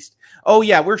many-headed beast. Oh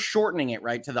yeah, we're shortening it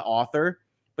right to the author,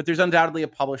 but there's undoubtedly a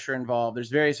publisher involved. There's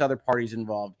various other parties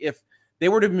involved. If they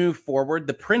were to move forward,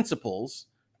 the principals,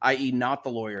 i.e. not the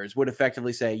lawyers, would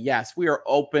effectively say, yes, we are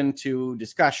open to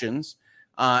discussions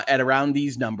at around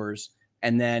these numbers,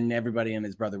 and then everybody and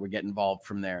his brother would get involved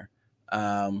from there.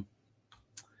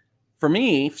 For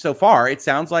me, so far, it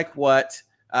sounds like what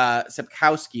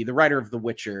Sapkowski, the writer of The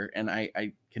Witcher, and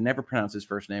I can never pronounce his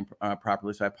first name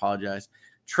properly, so I apologize,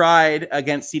 tried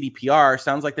against CDPR.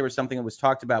 Sounds like there was something that was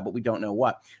talked about, but we don't know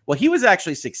what. Well, he was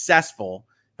actually successful.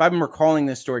 If I'm recalling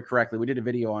this story correctly, we did a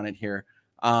video on it here,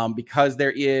 because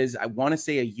there is, I want to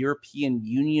say, a European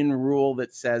Union rule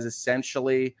that says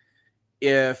essentially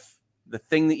if the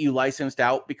thing that you licensed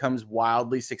out becomes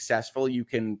wildly successful, you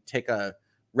can take a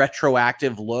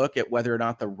retroactive look at whether or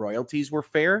not the royalties were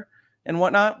fair and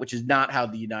whatnot, which is not how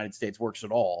the United States works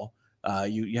at all.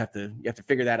 You have to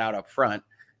figure that out up front.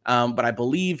 But I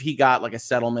believe he got like a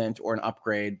settlement or an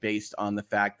upgrade based on the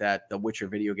fact that the Witcher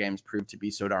video games proved to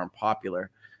be so darn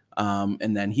popular.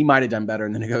 And then he might have done better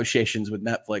in the negotiations with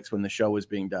Netflix when the show was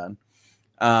being done.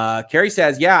 Carrie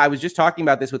says, yeah, I was just talking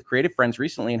about this with creative friends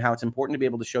recently and how it's important to be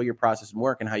able to show your process and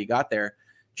work and how you got there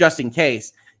just in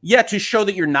case. Yeah, to show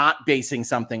that you're not basing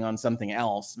something on something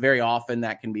else. Very often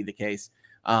that can be the case.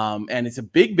 And it's a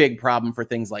big problem for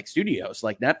things like studios,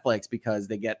 like Netflix, because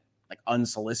they get like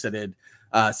unsolicited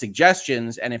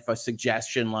suggestions. And if a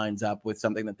suggestion lines up with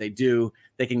something that they do,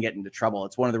 they can get into trouble.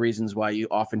 It's one of the reasons why you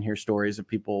often hear stories of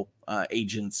people,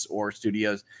 agents or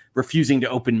studios, refusing to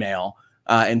open mail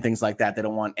and things like that. They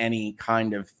don't want any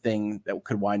kind of thing that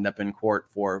could wind up in court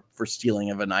for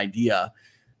stealing of an idea.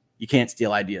 You can't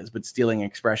steal ideas, but stealing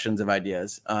expressions of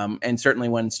ideas. And certainly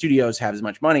when studios have as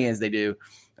much money as they do,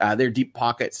 they're deep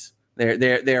pockets.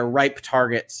 They're ripe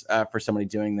targets for somebody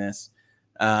doing this.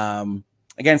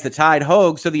 Against the Tide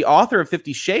Hogue. So the author of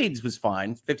 50 Shades was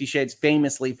fine. 50 Shades,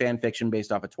 famously fan fiction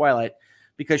based off of Twilight,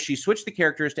 because she switched the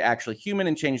characters to actually human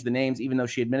and changed the names, even though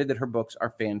she admitted that her books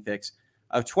are fanfics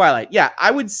of Twilight. Yeah,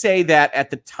 I would say that at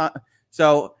the time.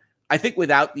 So I think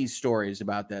without these stories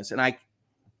about this, and I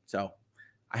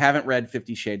haven't read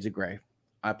 50 Shades of Grey.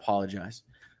 I apologize.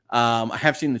 I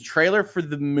have seen the trailer for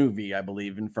the movie, I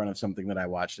believe, in front of something that I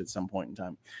watched at some point in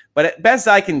time. But at best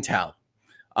I can tell,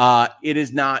 it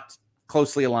is not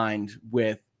closely aligned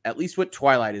with at least what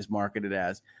Twilight is marketed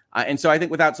as. And so I think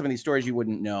without some of these stories, you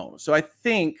wouldn't know. So I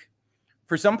think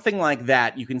for something like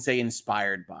that, you can say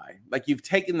inspired by. Like you've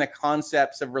taken the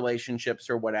concepts of relationships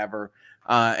or whatever,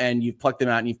 and you've plucked them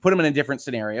out and you've put them in a different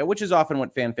scenario, which is often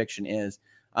what fan fiction is.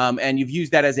 And you've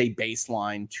used that as a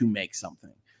baseline to make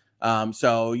something.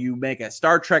 So you make a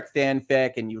Star Trek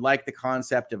fanfic and you like the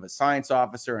concept of a science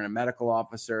officer and a medical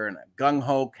officer and a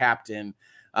gung-ho captain.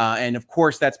 And of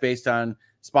course, that's based on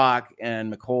Spock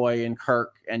and McCoy and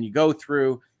Kirk. And you go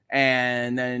through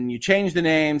and then you change the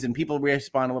names and people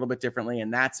respond a little bit differently.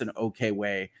 And that's an okay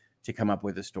way to come up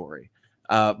with a story.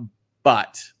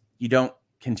 But you don't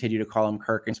continue to call them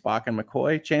Kirk and Spock and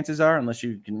McCoy, chances are, unless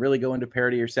you can really go into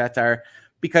parody or satire,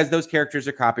 because those characters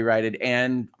are copyrighted.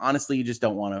 And honestly, you just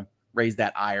don't want to raise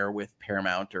that ire with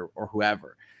Paramount or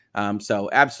whoever. So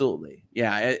absolutely.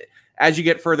 Yeah. As you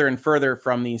get further and further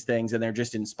from these things and they're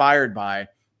just inspired by,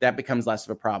 that becomes less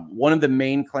of a problem. One of the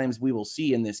main claims we will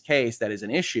see in this case that is an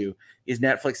issue is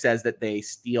Netflix says that they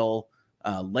steal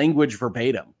language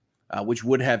verbatim, which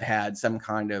would have had some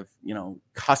kind of,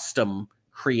 custom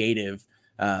creative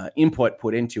input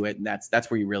put into it. And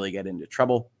that's where you really get into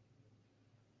trouble.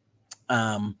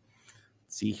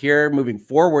 See here, moving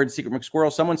forward, Secret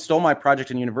McSquirrel, someone stole my project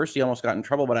in university, almost got in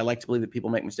trouble, but I like to believe that people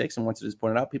make mistakes. And once it is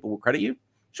pointed out, people will credit you.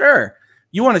 Sure.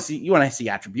 You want to see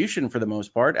attribution for the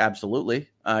most part. Absolutely.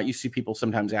 You see people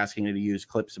sometimes asking me to use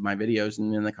clips of my videos.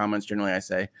 And in the comments, generally I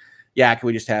say, yeah, can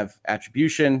we just have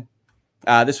attribution?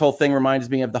 This whole thing reminds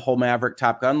me of the whole Maverick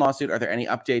Top Gun lawsuit. Are there any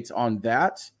updates on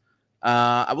that?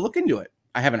 I will look into it.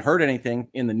 I haven't heard anything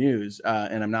in the news,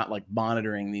 and I'm not like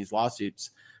monitoring these lawsuits.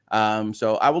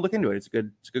 So I will look into it. It's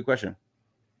a good question.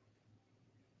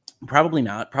 Probably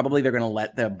not. Probably they're going to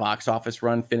let the box office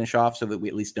run finish off so that we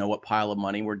at least know what pile of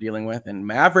money we're dealing with. And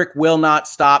Maverick will not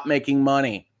stop making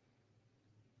money.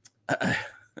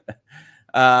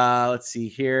 Let's see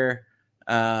here.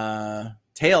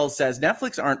 Tails says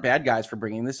Netflix aren't bad guys for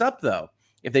bringing this up, though.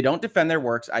 If they don't defend their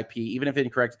work's IP, even if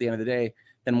incorrect at the end of the day,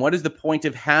 then what is the point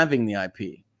of having the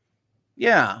IP?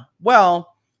 Yeah,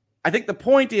 well, I think the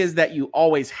point is that you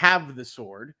always have the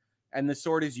sword, and the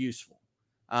sword is useful.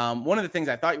 One of the things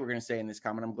I thought you were going to say in this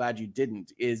comment, I'm glad you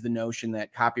didn't, is the notion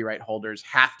that copyright holders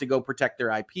have to go protect their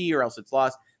IP or else it's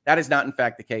lost. That is not, in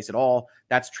fact, the case at all.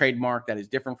 That's trademark. That is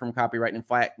different from copyright. In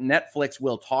fact, Netflix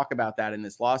will talk about that in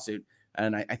this lawsuit,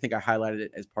 and I think I highlighted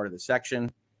it as part of the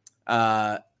section.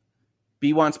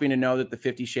 B wants me to know that the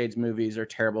 50 Shades movies are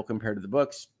terrible compared to the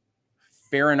books.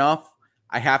 Fair enough.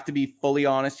 I have to be fully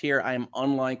honest here. I am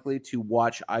unlikely to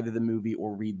watch either the movie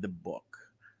or read the book.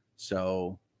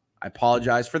 So I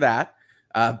apologize for that.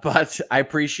 But I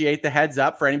appreciate the heads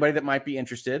up for anybody that might be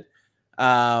interested.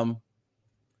 Randall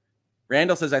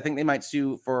says, I think they might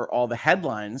sue for all the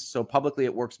headlines. So publicly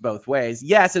it works both ways.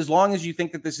 Yes, as long as you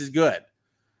think that this is good.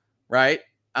 Right?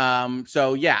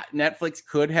 So yeah, Netflix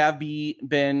could have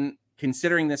been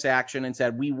considering this action and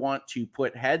said, we want to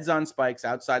put heads on spikes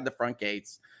outside the front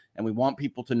gates, and we want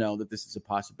people to know that this is a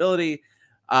possibility.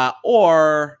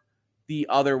 Or the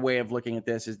other way of looking at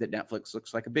this is that Netflix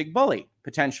looks like a big bully,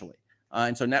 potentially.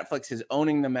 And so Netflix is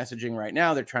owning the messaging right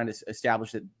now. They're trying to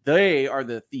establish that they are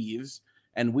the thieves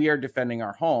and we are defending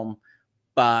our home.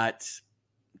 But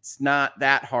it's not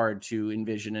that hard to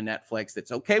envision a Netflix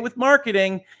that's okay with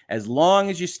marketing as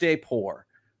long as you stay poor.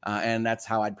 And that's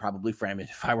how I'd probably frame it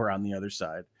if I were on the other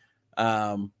side.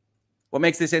 What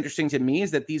makes this interesting to me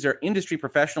is that these are industry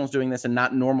professionals doing this and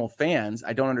not normal fans.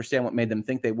 I don't understand what made them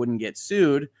think they wouldn't get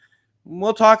sued.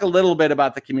 We'll talk a little bit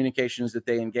about the communications that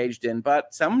they engaged in,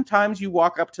 but sometimes you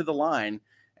walk up to the line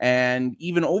and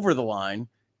even over the line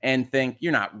and think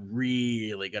you're not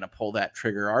really going to pull that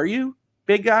trigger, are you,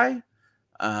 big guy?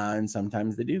 And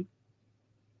sometimes they do.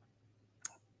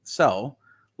 So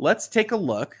let's take a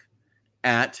look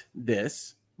at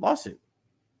this lawsuit.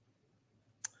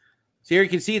 So here you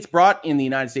can see it's brought in the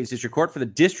United States District Court for the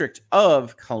District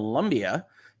of Columbia.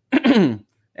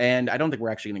 And I don't think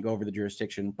we're actually going to go over the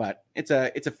jurisdiction, but it's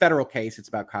a federal case. It's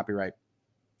about copyright.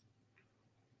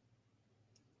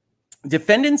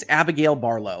 Defendants Abigail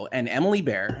Barlow and Emily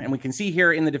Bear, and we can see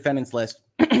here in the defendants list,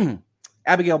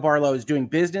 Abigail Barlow is doing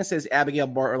business as Abigail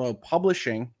Barlow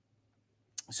Publishing.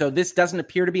 So this doesn't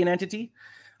appear to be an entity.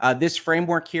 This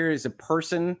framework here is a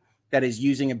person that is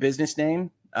using a business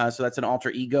name. So that's an alter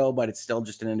ego, but it's still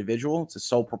just an individual. It's a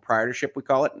sole proprietorship, we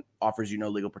call it. It offers you no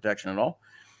legal protection at all.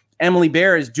 Emily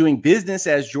Bear is doing business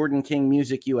as Jordan King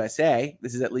Music USA.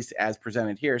 This is at least as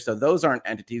presented here. So those aren't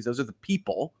entities. Those are the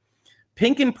people.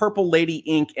 Pink and Purple Lady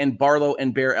Inc. and Barlow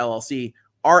and Bear LLC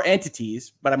are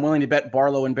entities, but I'm willing to bet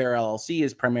Barlow and Bear LLC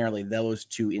is primarily those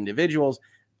two individuals.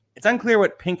 It's unclear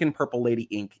what Pink and Purple Lady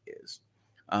Inc. is.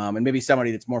 And maybe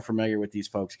somebody that's more familiar with these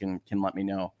folks can let me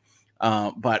know.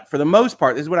 But for the most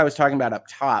part, this is what I was talking about up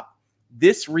top.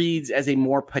 This reads as a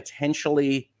more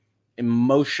potentially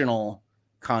emotional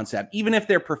concept, even if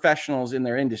they're professionals in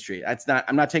their industry.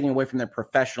 I'm not taking away from their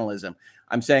professionalism.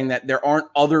 I'm saying that there aren't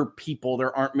other people,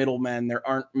 there aren't middlemen, there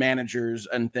aren't managers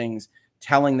and things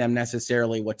telling them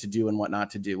necessarily what to do and what not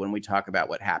to do when we talk about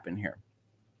what happened here.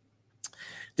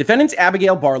 Defendants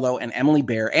Abigail Barlow and Emily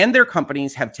Baer and their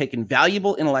companies have taken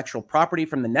valuable intellectual property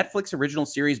from the Netflix original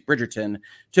series Bridgerton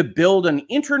to build an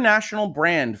international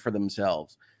brand for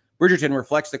themselves. Bridgerton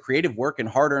reflects the creative work and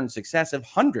hard-earned success of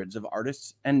hundreds of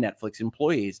artists and Netflix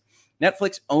employees.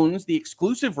 Netflix owns the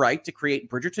exclusive right to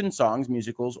create Bridgerton songs,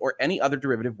 musicals, or any other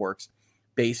derivative works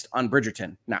based on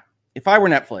Bridgerton. Now, if I were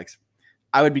Netflix,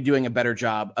 I would be doing a better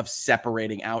job of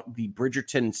separating out the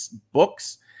Bridgerton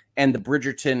books and the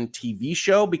Bridgerton TV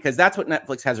show, because that's what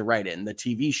Netflix has a right in, the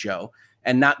TV show,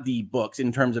 and not the books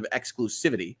in terms of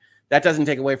exclusivity. That doesn't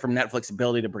take away from Netflix's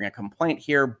ability to bring a complaint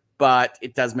here, but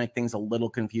it does make things a little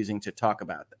confusing to talk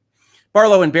about them.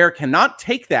 Barlow and Baer cannot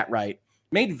take that right,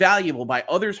 made valuable by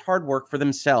others' hard work for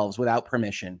themselves without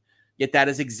permission. Yet that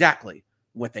is exactly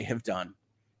what they have done.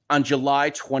 On July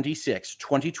 26,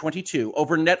 2022,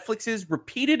 over Netflix's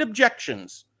repeated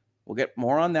objections, we'll get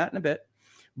more on that in a bit,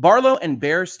 Barlow and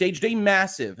Baer staged a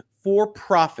massive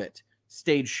for-profit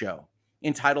stage show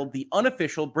entitled The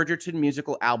Unofficial Bridgerton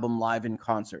Musical Album Live in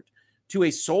Concert to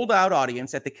a sold-out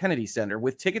audience at the Kennedy Center,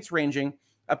 with tickets ranging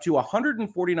up to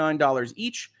 $149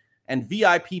 each and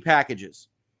VIP packages.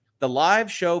 The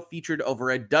live show featured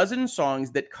over a dozen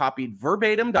songs that copied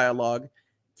verbatim dialogue,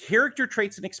 character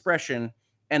traits and expression,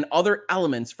 and other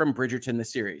elements from Bridgerton the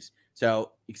series.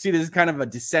 So you can see this is kind of a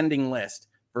descending list.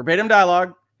 Verbatim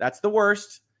dialogue, that's the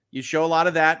worst. You show a lot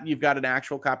of that, you've got an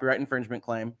actual copyright infringement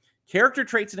claim. Character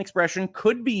traits and expression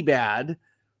could be bad,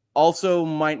 also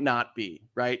might not be,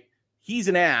 right? He's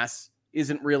an ass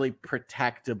isn't really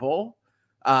protectable.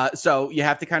 So you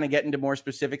have to kind of get into more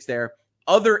specifics there.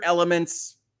 Other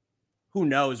elements, who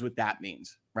knows what that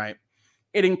means, right?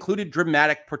 It included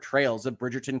dramatic portrayals of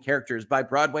Bridgerton characters by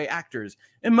Broadway actors,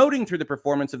 emoting through the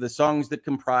performance of the songs that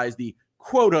comprise the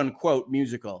quote-unquote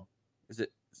musical. It's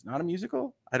not a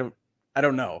musical? I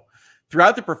don't know.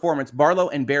 Throughout the performance, Barlow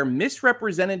and Baer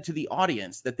misrepresented to the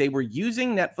audience that they were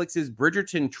using Netflix's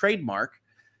Bridgerton trademark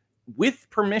with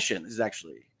permission. This is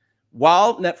actually,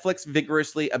 while Netflix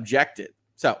vigorously objected.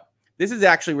 So this is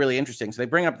actually really interesting. So they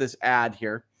bring up this ad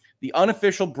here. The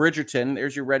unofficial Bridgerton,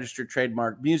 there's your registered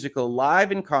trademark, musical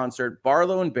live in concert,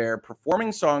 Barlow and Baer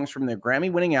performing songs from their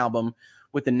Grammy-winning album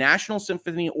with the National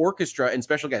Symphony Orchestra and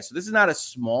special guests. So this is not a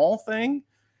small thing.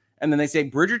 And then they say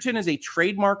Bridgerton is a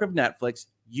trademark of Netflix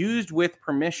used with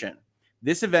permission.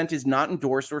 This event is not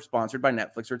endorsed or sponsored by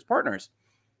Netflix or its partners.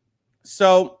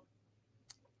 So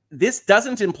this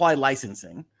doesn't imply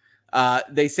licensing.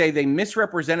 They say they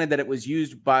misrepresented that it was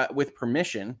used with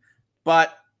permission,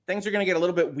 but things are going to get a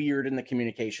little bit weird in the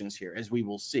communications here, as we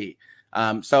will see.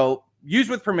 So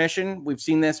used with permission, we've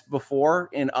seen this before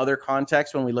in other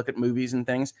contexts when we look at movies and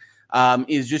things,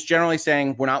 is just generally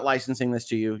saying, we're not licensing this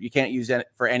to you. You can't use it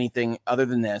for anything other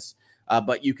than this,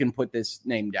 but you can put this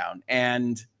name down.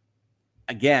 And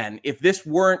again, if this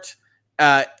weren't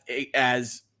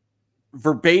as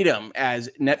verbatim as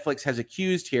Netflix has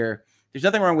accused here, there's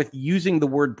nothing wrong with using the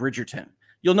word Bridgerton.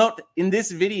 You'll note in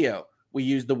this video, we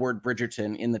use the word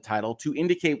Bridgerton in the title to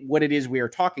indicate what it is we are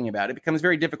talking about. It becomes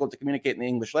very difficult to communicate in the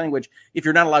English language if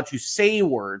you're not allowed to say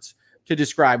words to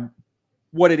describe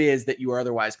what it is that you are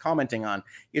otherwise commenting on.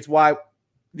 It's why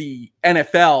the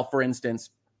NFL, for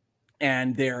instance,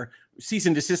 and their cease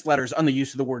and desist letters on the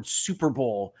use of the word Super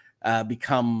Bowl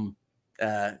become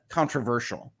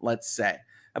controversial, let's say.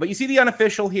 But you see the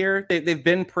unofficial here. They've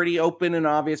been pretty open and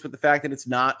obvious with the fact that it's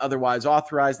not otherwise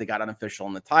authorized. They got unofficial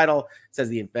in the title. It says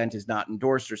the event is not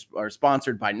endorsed or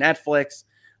sponsored by Netflix.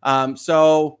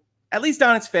 So at least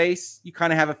on its face, you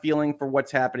kind of have a feeling for what's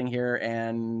happening here,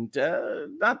 and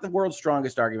not the world's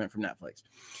strongest argument from Netflix.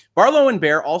 Barlow and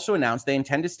Baer also announced they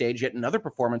intend to stage yet another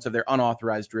performance of their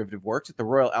unauthorized derivative works at the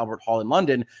Royal Albert Hall in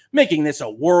London, making this a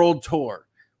world tour,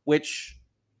 which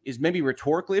is maybe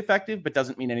rhetorically effective, but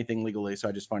doesn't mean anything legally, so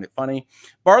I just find it funny.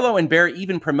 Barlow and Baer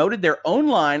even promoted their own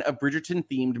line of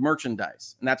Bridgerton-themed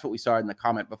merchandise, and that's what we saw in the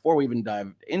comment before we even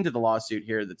dived into the lawsuit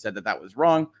here that said that that was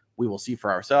wrong. We will see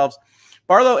for ourselves.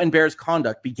 Barlow and Baer's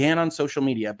conduct began on social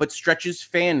media, but stretches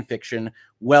fan fiction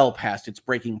well past its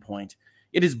breaking point.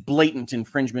 It is blatant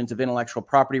infringement of intellectual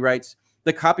property rights.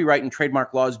 The copyright and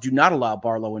trademark laws do not allow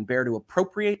Barlow and Baer to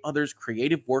appropriate others'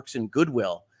 creative works and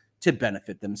goodwill to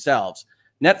benefit themselves.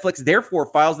 Netflix therefore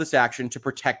files this action to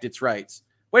protect its rights.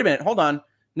 Wait a minute, hold on.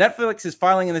 Netflix is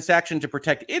filing in this action to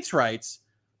protect its rights.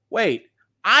 Wait,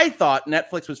 I thought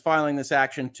Netflix was filing this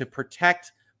action to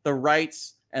protect the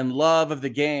rights and love of the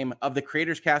game of the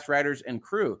creators, cast, writers, and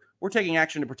crew. We're taking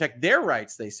action to protect their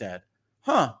rights, they said.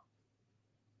 Huh.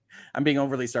 I'm being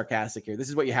overly sarcastic here. This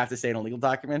is what you have to say in a legal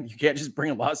document. You can't just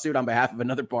bring a lawsuit on behalf of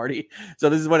another party. So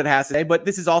this is what it has to say, but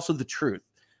this is also the truth.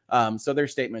 So their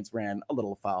statements ran a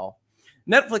little foul.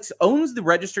 Netflix owns the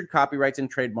registered copyrights and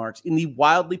trademarks in the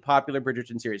wildly popular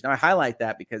Bridgerton series. Now, I highlight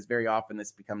that because very often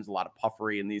this becomes a lot of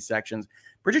puffery in these sections.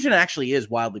 Bridgerton actually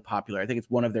is wildly popular. I think it's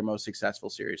one of their most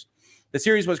successful series. The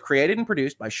series was created and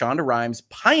produced by Shonda Rhimes'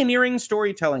 pioneering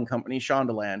storytelling company,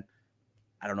 Shondaland.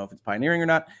 I don't know if it's pioneering or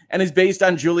not, and is based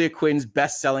on Julia Quinn's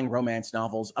best-selling romance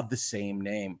novels of the same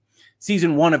name.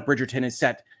 Season 1 of Bridgerton is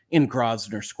set in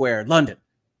Grosvenor Square, London,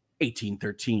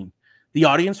 1813. The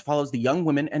audience follows the young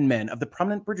women and men of the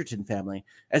prominent Bridgerton family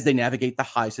as they navigate the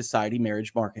high society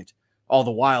marriage market. All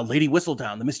the while, Lady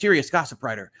Whistledown, the mysterious gossip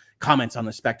writer, comments on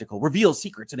the spectacle, reveals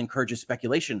secrets, and encourages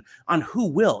speculation on who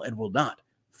will and will not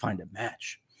find a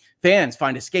match. Fans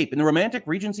find escape in the romantic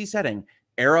Regency setting,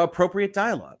 era-appropriate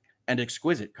dialogue, and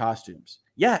exquisite costumes.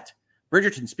 Yet,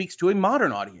 Bridgerton speaks to a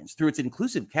modern audience through its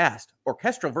inclusive cast,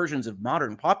 orchestral versions of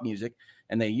modern pop music,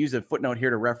 and they use a footnote here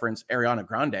to reference Ariana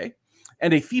Grande,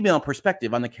 and a female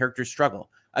perspective on the character's struggle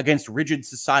against rigid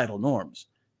societal norms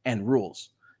and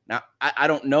rules. Now, I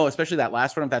don't know, especially that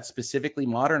last one, if that's specifically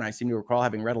modern. I seem to recall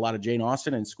having read a lot of Jane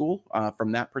Austen in school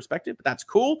from that perspective, but that's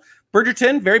cool.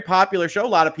 Bridgerton, very popular show. A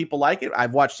lot of people like it.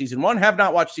 I've watched season 1, have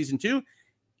not watched season 2.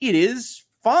 It is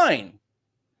fine.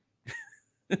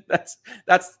 that's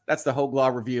the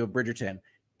Hoglaw review of Bridgerton.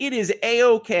 It is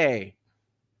A-okay.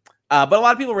 But a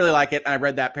lot of people really like it. And I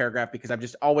read that paragraph because I'm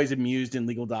just always amused in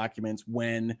legal documents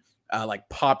when like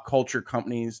pop culture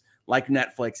companies like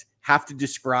Netflix have to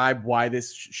describe why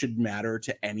this should matter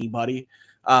to anybody.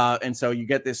 And so you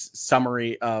get this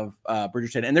summary of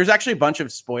Bridgerton. And there's actually a bunch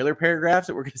of spoiler paragraphs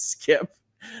that we're going to skip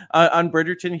on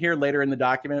Bridgerton here later in the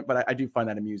document. But I do find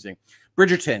that amusing.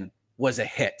 Bridgerton was a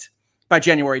hit. By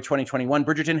January 2021,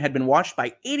 Bridgerton had been watched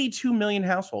by 82 million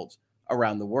households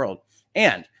around the world.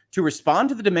 And to respond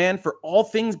to the demand for all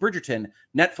things Bridgerton,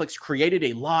 Netflix created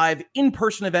a live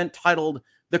in-person event titled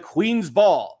The Queen's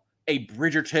Ball, a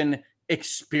Bridgerton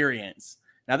experience.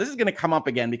 Now, this is going to come up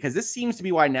again because this seems to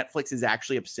be why Netflix is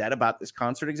actually upset about this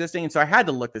concert existing. And so I had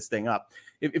to look this thing up.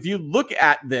 If you look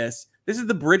at this, this is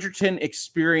the Bridgerton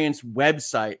experience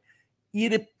website.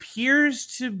 It appears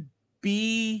to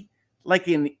be like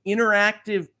an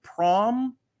interactive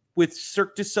prom with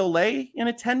Cirque du Soleil in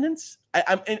attendance.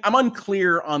 I'm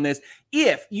unclear on this.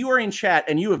 If you are in chat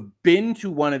and you have been to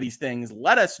one of these things,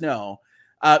 let us know.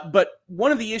 But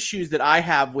one of the issues that I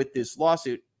have with this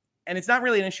lawsuit, and it's not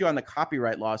really an issue on the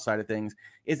copyright law side of things,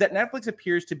 is that Netflix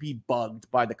appears to be bugged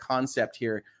by the concept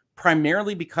here,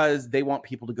 primarily because they want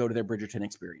people to go to their Bridgerton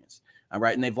experience.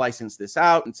 Right. And they've licensed this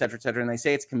out, et cetera, et cetera. And they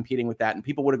say it's competing with that. And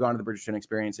people would have gone to the Bridgerton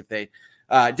experience if they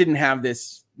didn't have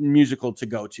this musical to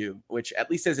go to, which at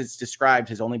least as it's described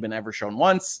has only been ever shown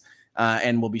once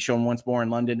and will be shown once more in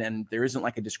London. And there isn't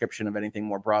like a description of anything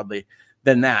more broadly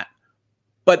than that.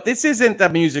 But this isn't a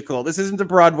musical. This isn't a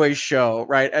Broadway show,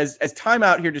 right? As Time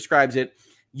Out here describes it,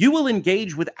 you will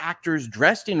engage with actors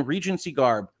dressed in Regency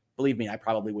garb. Believe me, I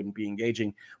probably wouldn't be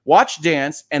engaging. Watch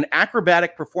dance and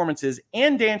acrobatic performances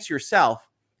and dance yourself,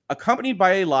 accompanied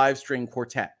by a live string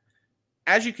quartet.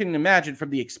 As you can imagine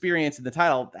from the experience in the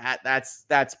title,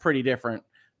 that's pretty different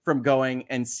from going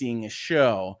and seeing a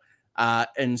show.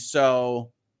 And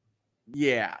so,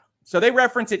 yeah. So they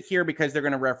reference it here because they're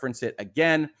going to reference it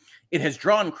again. It has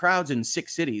drawn crowds in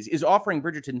 6 cities, is offering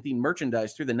Bridgerton-themed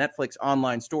merchandise through the Netflix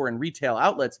online store and retail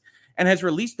outlets, and has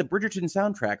released the Bridgerton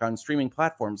soundtrack on streaming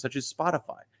platforms such as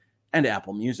Spotify and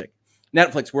Apple Music.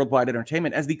 Netflix Worldwide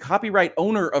Entertainment, as the copyright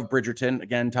owner of Bridgerton,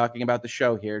 again, talking about the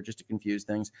show here, just to confuse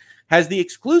things, has the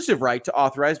exclusive right to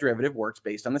authorize derivative works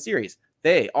based on the series.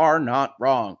 They are not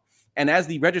wrong. And as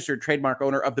the registered trademark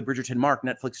owner of the Bridgerton mark,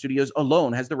 Netflix Studios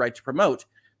alone has the right to promote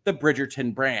the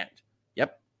Bridgerton brand.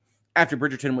 Yep. After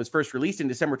Bridgerton was first released in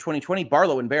December 2020,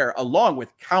 Barlow and Bear, along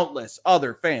with countless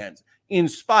other fans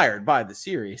inspired by the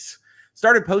series,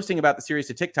 started posting about the series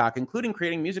to TikTok, including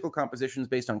creating musical compositions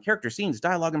based on character scenes,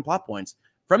 dialogue, and plot points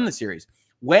from the series.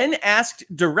 When asked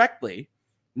directly,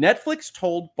 Netflix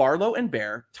told Barlow and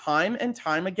Bear time and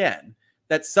time again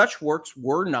that such works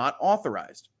were not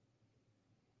authorized.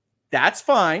 That's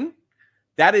fine.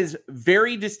 That is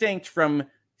very distinct from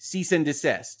cease and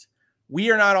desist. We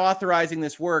are not authorizing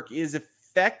this work is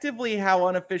effectively how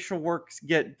unofficial works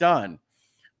get done.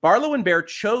 Barlow and Bear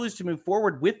chose to move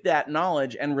forward with that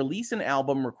knowledge and release an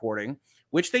album recording,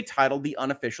 which they titled the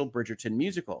unofficial Bridgerton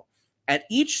musical. At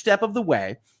each step of the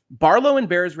way, Barlow and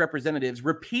Bear's representatives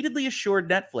repeatedly assured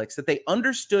Netflix that they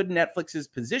understood Netflix's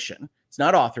position, it's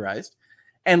not authorized,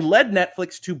 and led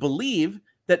Netflix to believe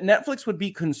that Netflix would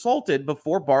be consulted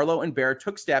before Barlow and Bear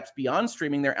took steps beyond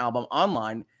streaming their album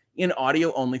online in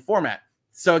audio-only format.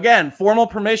 So again, formal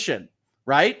permission,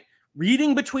 right?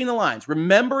 Reading between the lines,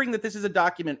 remembering that this is a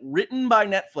document written by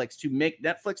Netflix to make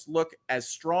Netflix look as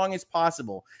strong as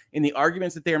possible in the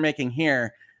arguments that they are making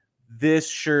here. This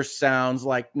sure sounds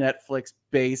like Netflix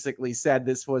basically said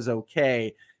this was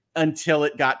okay until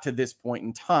it got to this point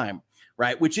in time,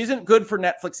 right? Which isn't good for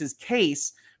Netflix's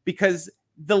case because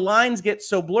the lines get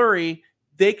so blurry,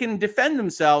 they can defend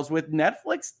themselves with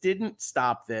Netflix didn't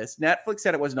stop this. Netflix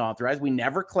said it wasn't authorized. We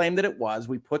never claimed that it was.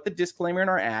 We put the disclaimer in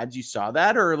our ads. You saw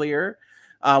that earlier.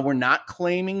 We're not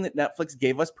claiming that Netflix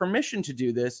gave us permission to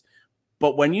do this.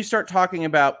 But when you start talking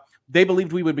about they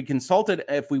believed we would be consulted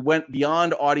if we went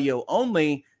beyond audio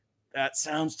only, that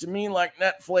sounds to me like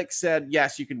Netflix said,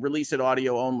 yes, you can release it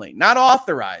audio only. Not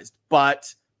authorized,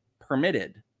 but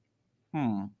permitted.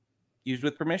 Used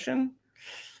with permission?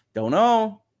 Don't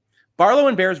know. Barlow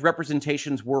and Bear's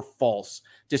representations were false.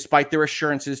 Despite their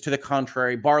assurances to the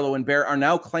contrary, Barlow and Bear are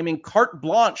now claiming carte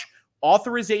blanche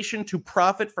authorization to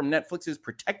profit from Netflix's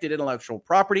protected intellectual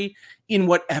property in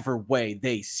whatever way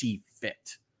they see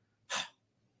fit.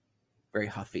 Very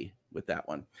huffy with that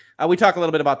one. We talk a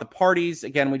little bit about the parties.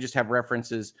 Again, we just have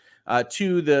references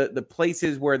to the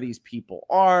places where these people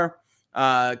are.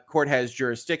 Court has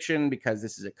jurisdiction because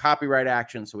this is a copyright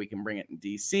action, so we can bring it in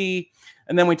DC.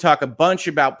 And then we talk a bunch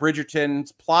about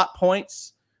Bridgerton's plot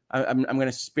points. I'm going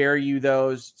to spare you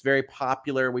those. It's very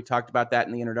popular. We talked about that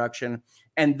in the introduction.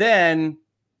 And then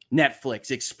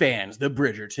Netflix expands the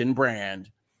Bridgerton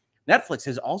brand. Netflix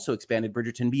has also expanded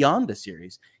Bridgerton beyond the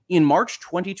series. In March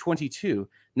 2022,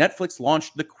 Netflix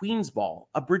launched The Queen's Ball,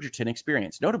 a Bridgerton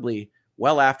experience, notably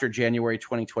well after January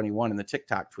 2021 in the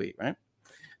TikTok tweet, right?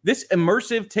 This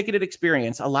immersive ticketed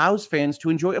experience allows fans to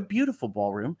enjoy a beautiful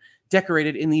ballroom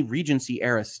decorated in the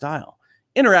Regency-era style,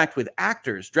 interact with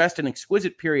actors dressed in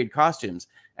exquisite period costumes,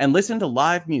 and listen to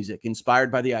live music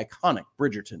inspired by the iconic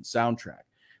Bridgerton soundtrack.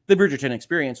 The Bridgerton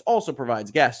experience also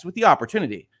provides guests with the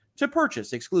opportunity to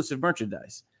purchase exclusive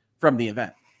merchandise from the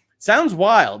event. Sounds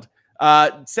wild.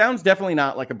 Sounds definitely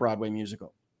not like a Broadway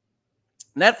musical.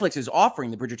 Netflix is offering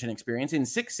the Bridgerton experience in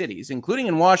 6 cities, including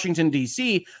in Washington,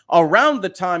 D.C., around the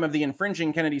time of the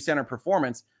infringing Kennedy Center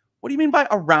performance. What do you mean by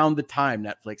around the time,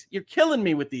 Netflix? You're killing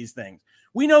me with these things.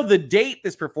 We know the date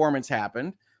this performance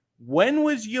happened. When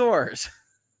was yours?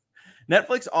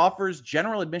 Netflix offers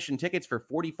general admission tickets for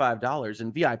 $45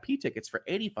 and VIP tickets for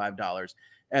 $85,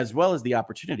 as well as the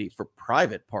opportunity for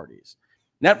private parties.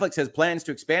 Netflix has plans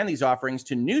to expand these offerings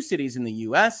to new cities in the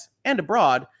U.S. and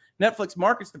abroad. Netflix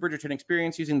markets the Bridgerton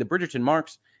experience using the Bridgerton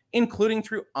marks, including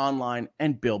through online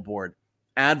and billboard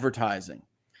advertising.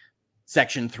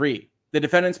 Section 3. The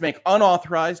defendants make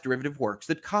unauthorized derivative works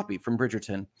that copy from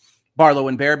Bridgerton. Barlow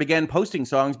and Bear began posting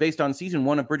songs based on Season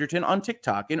 1 of Bridgerton on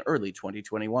TikTok in early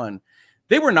 2021.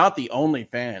 They were not the only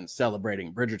fans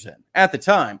celebrating Bridgerton. At the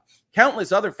time,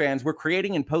 countless other fans were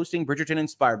creating and posting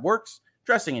Bridgerton-inspired works,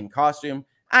 dressing in costume,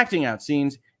 acting out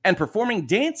scenes, and performing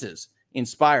dances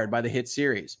inspired by the hit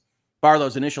series.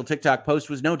 Barlow's initial TikTok post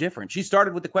was no different. She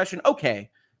started with the question, okay,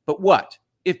 but what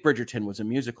if Bridgerton was a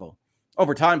musical?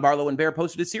 Over time, Barlow and Bear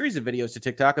posted a series of videos to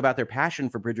TikTok about their passion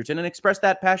for Bridgerton and expressed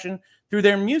that passion through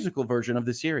their musical version of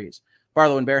the series.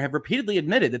 Barlow and Bear have repeatedly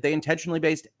admitted that they intentionally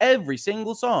based every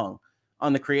single song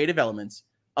on the creative elements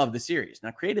of the series.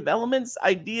 Now, creative elements,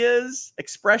 ideas,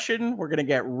 expression, we're going to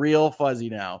get real fuzzy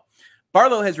now.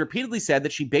 Barlow has repeatedly said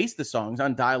that she based the songs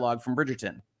on dialogue from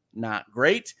Bridgerton. Not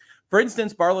great. For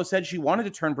instance, Barlow said she wanted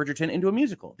to turn Bridgerton into a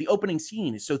musical. The opening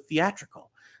scene is so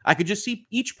theatrical. I could just see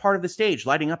each part of the stage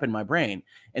lighting up in my brain.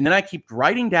 And then I keep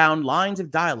writing down lines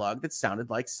of dialogue that sounded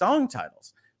like song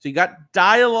titles. So you got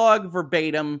dialogue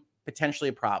verbatim, potentially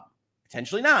a problem.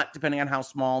 Potentially not, depending on how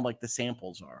small like the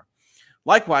samples are.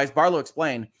 Likewise, Barlow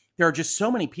explained, there are just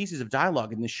so many pieces of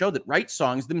dialogue in this show that write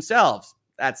songs themselves.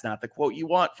 That's not the quote you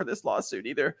want for this lawsuit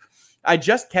either. I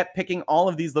just kept picking all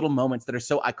of these little moments that are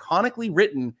so iconically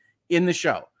written in the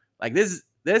show. Like this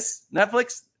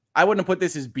Netflix, I wouldn't have put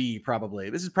this as B probably.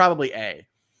 This is probably A.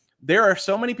 There are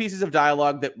so many pieces of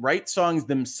dialogue that write songs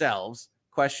themselves,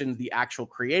 questions the actual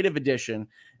creative edition,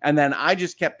 and then I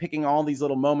just kept picking all these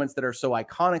little moments that are so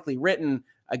iconically written,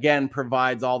 again,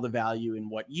 provides all the value in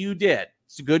what you did.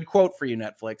 It's a good quote for you,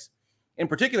 Netflix. In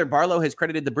particular, Barlow has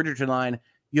credited the Bridgerton line,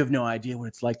 "You have no idea what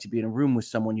it's like to be in a room with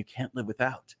someone you can't live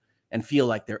without. and feel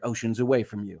like they're oceans away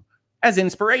from you as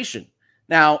inspiration.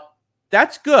 Now,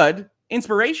 that's good.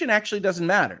 Inspiration actually doesn't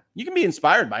matter. You can be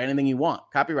inspired by anything you want.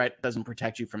 Copyright doesn't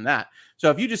protect you from that.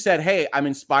 So if you just said, hey, I'm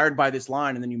inspired by this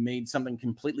line, and then you made something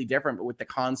completely different, but with the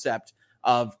concept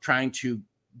of trying to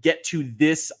get to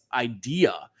this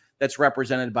idea that's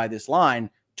represented by this line,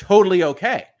 totally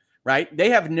okay, right? They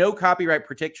have no copyright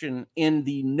protection in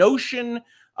the notion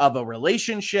of a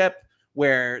relationship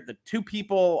where the two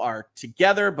people are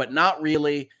together, but not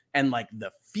really, and like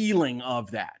the feeling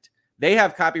of that. They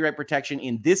have copyright protection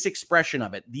in this expression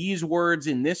of it, these words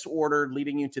in this order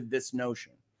leading you to this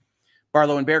notion.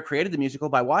 Barlow and Bear created the musical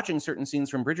by watching certain scenes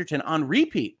from Bridgerton on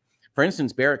repeat. For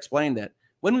instance, Bear explained that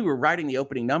when we were writing the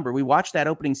opening number, we watched that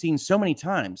opening scene so many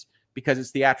times because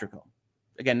it's theatrical.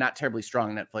 Again, not terribly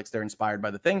strong Netflix. They're inspired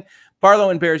by the thing. Barlow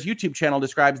and Bear's YouTube channel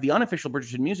describes the unofficial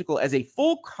Bridgerton musical as a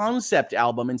full concept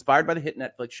album inspired by the hit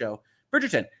Netflix show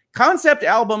Bridgerton. Concept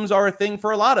albums are a thing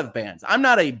for a lot of bands. I'm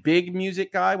not a big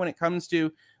music guy when it comes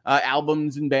to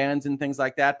albums and bands and things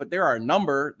like that, but there are a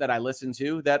number that I listen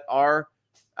to that are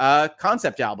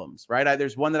concept albums, right?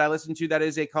 There's one that I listen to that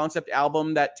is a concept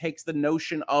album that takes the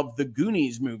notion of the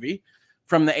Goonies movie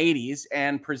from the 80s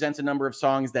and presents a number of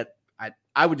songs that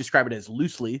I would describe it as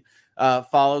loosely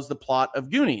follows the plot of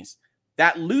Goonies.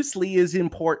 That loosely is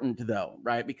important though,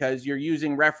 right? Because you're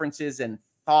using references and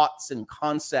thoughts and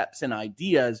concepts and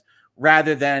ideas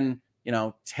rather than, you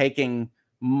know, taking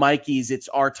Mikey's "It's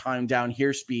Our Time Down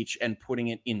Here" speech and putting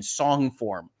it in song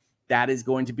form. That is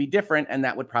going to be different, and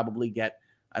that would probably get,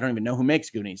 I don't even know who makes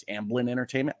Goonies, Amblin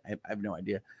Entertainment, I have no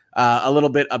idea, a little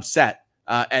bit upset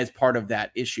as part of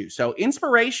that issue. So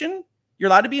inspiration, you're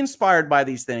allowed to be inspired by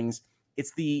these things.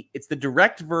 It's the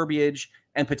direct verbiage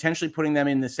and potentially putting them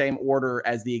in the same order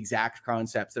as the exact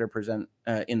concepts that are present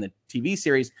in the TV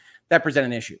series that present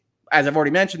an issue. As I've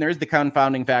already mentioned, there is the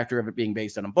confounding factor of it being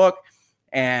based on a book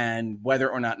and whether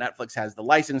or not Netflix has the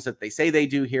license that they say they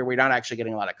do here. We're not actually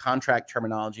getting a lot of contract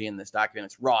terminology in this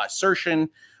document. It's raw assertion,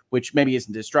 which maybe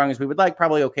isn't as strong as we would like,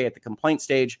 probably okay at the complaint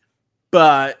stage,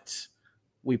 but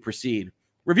we proceed.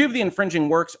 Review of the infringing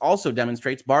works also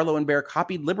demonstrates Barlow and Bear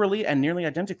copied liberally and nearly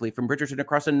identically from Bridgerton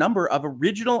across a number of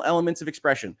original elements of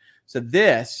expression. So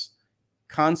this,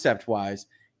 concept-wise,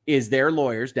 is their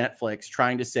lawyers, Netflix,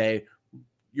 trying to say,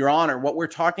 Your Honor, what we're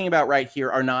talking about right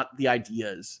here are not the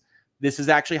ideas. This is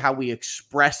actually how we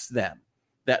express them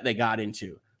that they got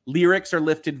into. Lyrics are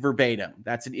lifted verbatim.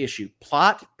 That's an issue.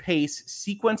 Plot, pace,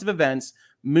 sequence of events,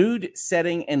 mood,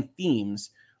 setting, and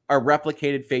themes are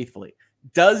replicated faithfully.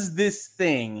 Does this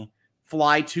thing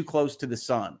fly too close to the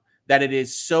sun? That it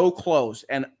is so close,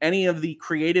 and any of the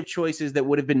creative choices that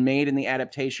would have been made in the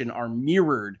adaptation are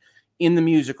mirrored in the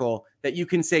musical, that you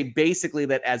can say basically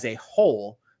that as a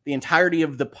whole, the entirety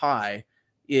of the pie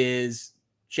is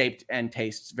shaped and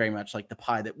tastes very much like the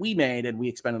pie that we made, and we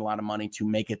expended a lot of money to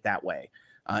make it that way,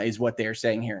 is what they're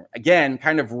saying here. Again,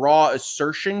 kind of raw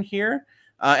assertion here.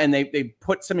 And they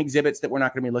put some exhibits that we're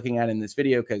not going to be looking at in this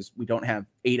video because we don't have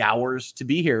 8 hours to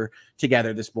be here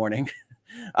together this morning.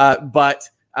 But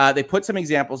they put some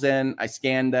examples in. I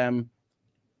scanned them.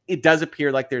 It does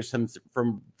appear like there's some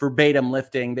from verbatim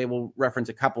lifting. They will reference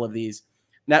a couple of these.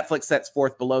 Netflix sets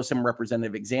forth below some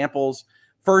representative examples.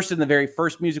 First, in the very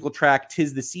first musical track,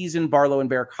 "'Tis the Season," Barlow and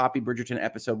Bear copy Bridgerton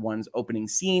Episode 1's opening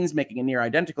scenes, making a near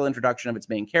identical introduction of its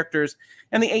main characters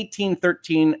and the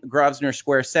 1813 Grosvenor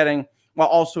Square setting, while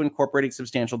also incorporating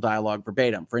substantial dialogue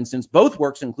verbatim. For instance, both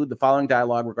works include the following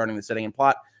dialogue regarding the setting and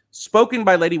plot, spoken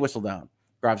by Lady Whistledown.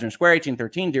 Grosvenor Square,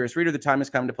 1813. "Dearest reader, the time has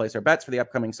come to place our bets for the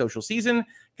upcoming social season.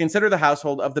 Consider the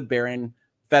household of the Baron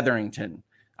Featherington."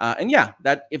 And yeah,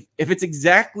 that if it's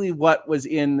exactly what was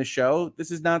in the show, this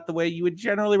is not the way you would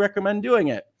generally recommend doing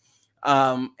it.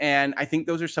 And I think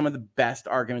those are some of the best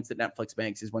arguments that Netflix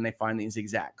makes is when they find these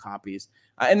exact copies.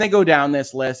 And they go down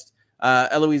this list.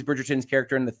 Eloise Bridgerton's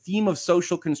character and the theme of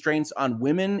social constraints on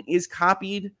women is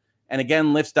copied, and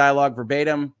again lifts dialogue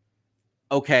verbatim.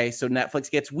 Okay, so Netflix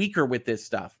gets weaker with this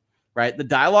stuff, right? The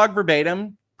dialogue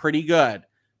verbatim, pretty good.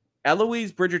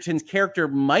 Eloise Bridgerton's character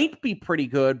might be pretty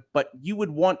good, but you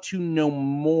would want to know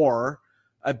more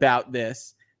about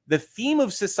this. The theme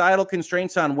of societal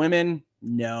constraints on women,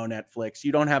 no, Netflix,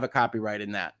 you don't have a copyright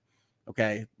in that.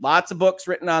 Okay, lots of books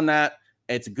written on that.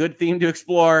 It's a good theme to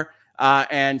explore.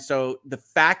 And so the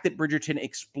fact that Bridgerton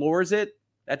explores it,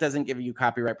 that doesn't give you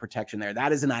copyright protection there.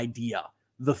 That is an idea,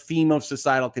 the theme of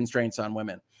societal constraints on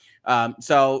women.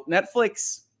 So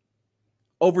Netflix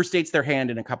overstates their hand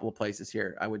in a couple of places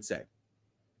here, I would say.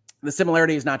 The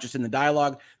similarity is not just in the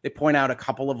dialogue. They point out a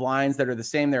couple of lines that are the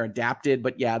same. They're adapted,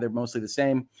 but yeah, they're mostly the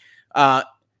same.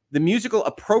 The musical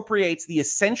appropriates the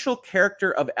essential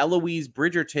character of Eloise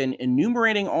Bridgerton,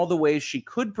 enumerating all the ways she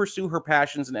could pursue her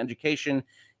passions and education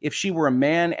if she were a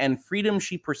man, and freedom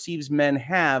she perceives men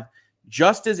have,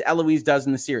 just as Eloise does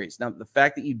in the series. Now, the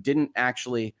fact that you didn't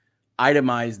actually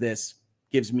itemize this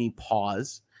gives me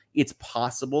pause. It's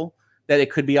possible that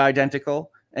it could be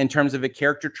identical in terms of a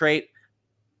character trait,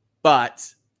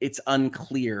 but it's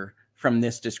unclear from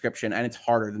this description, and it's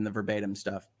harder than the verbatim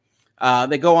stuff.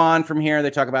 They go on from here. They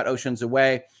talk about Oceans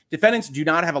Away. Defendants do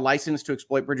not have a license to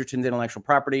exploit Bridgerton's intellectual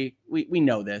property. We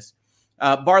know this.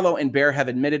 Barlow and Bear have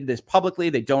admitted this publicly.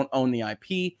 They don't own the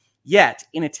IP. Yet,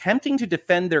 in attempting to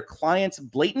defend their client's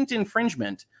blatant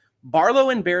infringement, Barlow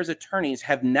and Bear's attorneys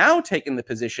have now taken the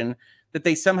position that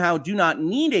they somehow do not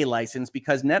need a license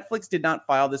because Netflix did not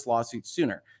file this lawsuit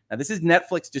sooner. Now, this is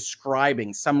Netflix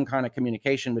describing some kind of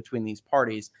communication between these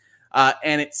parties.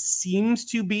 And it seems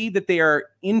to be that they are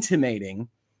intimating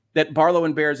that Barlow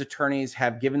and Bear's attorneys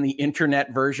have given the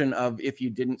internet version of if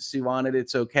you didn't sue on it,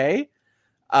 it's okay.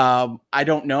 I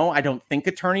don't know. I don't think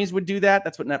attorneys would do that.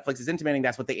 That's what Netflix is intimating.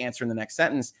 That's what they answer in the next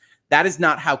sentence. That is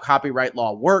not how copyright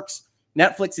law works.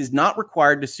 Netflix is not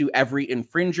required to sue every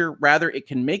infringer. Rather, it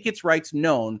can make its rights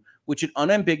known, which it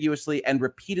unambiguously and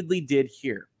repeatedly did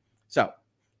here. So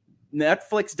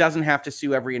Netflix doesn't have to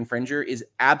sue every infringer is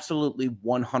absolutely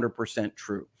 100%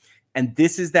 true. And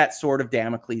this is that sort of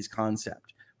Damocles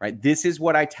concept, right? This is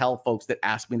what I tell folks that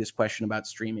ask me this question about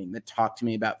streaming, that talk to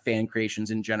me about fan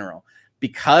creations in general.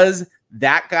 Because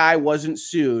that guy wasn't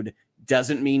sued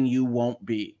doesn't mean you won't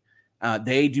be.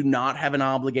 They do not have an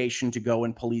obligation to go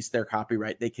and police their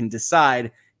copyright. They can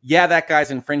decide, yeah, that guy's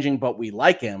infringing, but we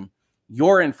like him.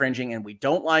 You're infringing and we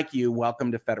don't like you.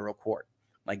 Welcome to federal court.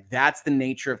 Like, that's the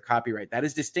nature of copyright. That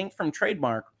is distinct from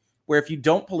trademark, where if you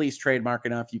don't police trademark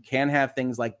enough, you can have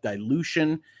things like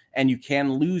dilution and you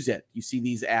can lose it. You see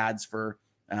these ads for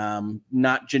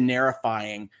not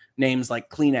generifying names like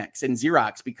Kleenex and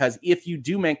Xerox, because if you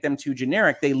do make them too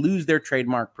generic, they lose their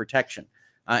trademark protection.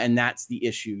 And that's the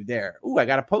issue there. Ooh, I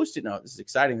got a Post-it note. This is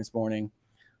exciting this morning.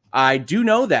 I do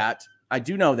know that. I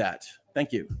do know that.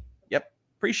 Thank you. Yep.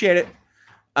 Appreciate it.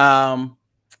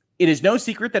 It is no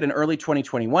secret that in early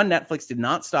 2021, Netflix did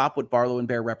not stop what Barlow and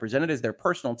Bear represented as their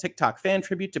personal TikTok fan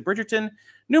tribute to Bridgerton.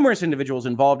 Numerous individuals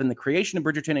involved in the creation of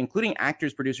Bridgerton, including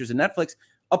actors, producers, and Netflix,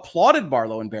 applauded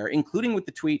Barlow and Bear, including with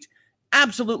the tweet,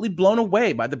 "Absolutely blown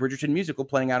away by the Bridgerton musical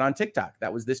playing out on TikTok."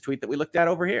 That was this tweet that we looked at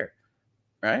over here,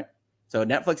 right? So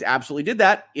Netflix absolutely did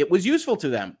that. It was useful to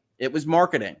them. It was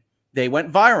marketing. They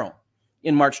went viral.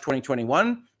 In March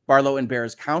 2021, Barlow and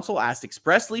Bear's counsel asked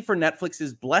expressly for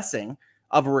Netflix's blessing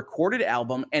of a recorded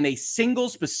album and a single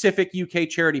specific UK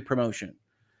charity promotion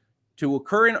to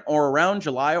occur in or around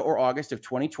July or August of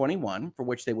 2021, for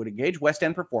which they would engage West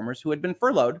End performers who had been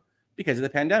furloughed because of the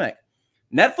pandemic.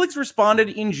 Netflix responded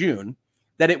in June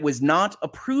that it was not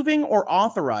approving or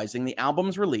authorizing the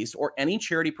album's release or any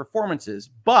charity performances,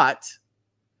 but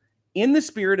in the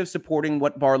spirit of supporting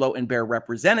what Barlow and Bear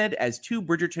represented as two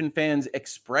Bridgerton fans'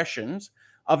 expressions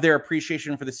of their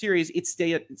appreciation for the series, it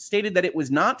stated that it was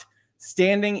not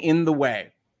standing in the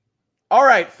way. All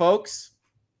right, folks,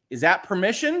 is that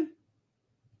permission?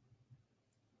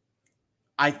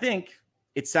 I think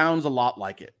it sounds a lot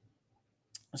like it.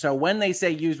 So when they say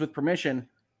used with permission,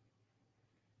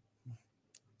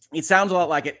 it sounds a lot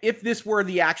like it. If this were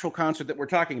the actual concert that we're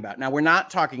talking about. Now, we're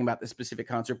not talking about the specific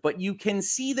concert, but you can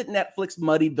see that Netflix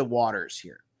muddied the waters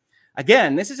here.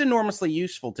 Again, this is enormously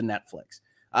useful to Netflix,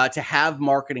 to have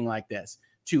marketing like this,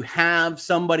 to have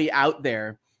somebody out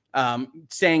there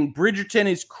saying Bridgerton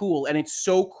is cool, and it's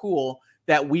so cool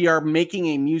that we are making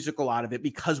a musical out of it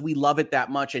because we love it that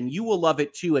much, and you will love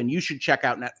it too, and you should check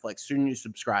out Netflix soon as you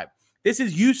subscribe. This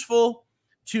is useful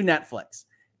to Netflix.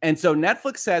 And so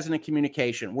Netflix says in a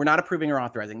communication, we're not approving or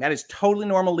authorizing. That is totally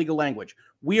normal legal language.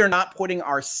 We are not putting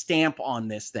our stamp on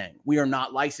this thing. We are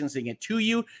not licensing it to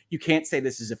you. You can't say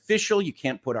this is official. You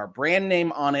can't put our brand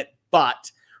name on it,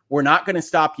 but we're not going to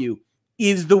stop you,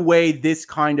 is the way this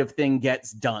kind of thing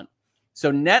gets done.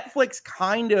 So Netflix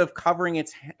kind of covering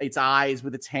its eyes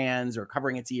with its hands or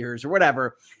covering its ears or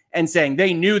whatever and saying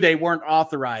they knew they weren't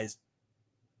authorized.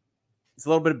 It's a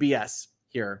little bit of BS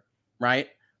here, right?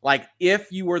 Like,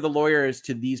 if you were the lawyers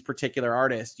to these particular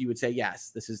artists, you would say, yes,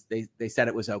 this is, they said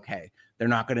it was okay. They're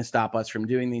not going to stop us from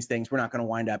doing these things. We're not going to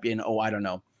wind up in, I don't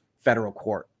know, federal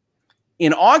court.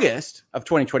 In August of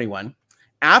 2021,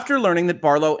 after learning that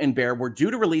Barlow and Bear were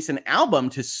due to release an album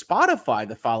to Spotify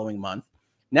the following month,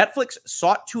 Netflix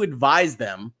sought to advise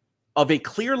them of a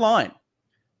clear line.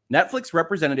 Netflix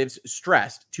representatives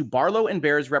stressed to Barlow and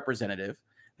Bear's representative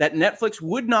that Netflix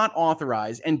would not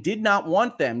authorize and did not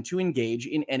want them to engage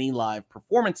in any live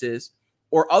performances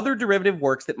or other derivative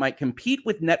works that might compete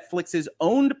with Netflix's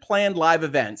owned planned live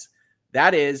events.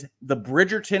 That is the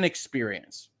Bridgerton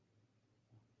experience.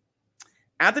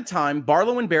 At the time,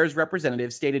 Barlow and Bear's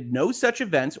representative stated no such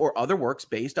events or other works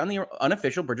based on the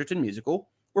unofficial Bridgerton musical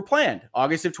were planned.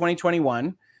 August of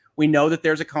 2021, we know that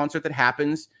there's a concert that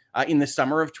happens in the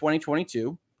summer of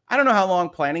 2022. I don't know how long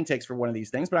planning takes for one of these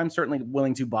things, but I'm certainly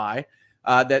willing to buy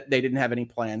that they didn't have any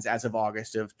plans as of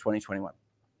August of 2021.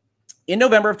 In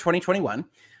November of 2021,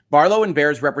 Barlow and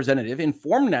Bear's representative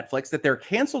informed Netflix that their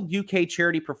canceled UK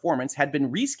charity performance had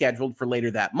been rescheduled for later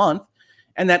that month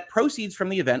and that proceeds from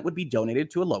the event would be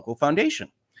donated to a local foundation.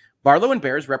 Barlow and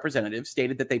Bear's representative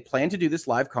stated that they planned to do this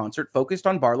live concert focused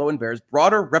on Barlow and Bear's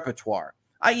broader repertoire,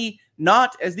 i.e.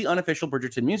 not as the unofficial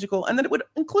Bridgerton musical, and that it would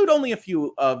include only a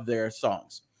few of their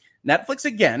songs. Netflix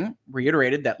again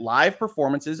reiterated that live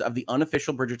performances of the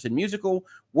unofficial Bridgerton musical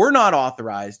were not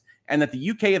authorized and that the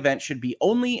UK event should be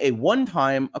only a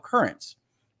one-time occurrence.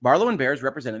 Barlow and Bear's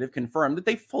representative confirmed that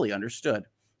they fully understood.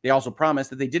 They also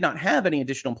promised that they did not have any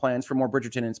additional plans for more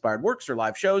Bridgerton-inspired works or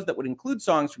live shows that would include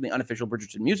songs from the unofficial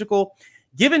Bridgerton musical.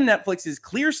 Given Netflix's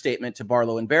clear statement to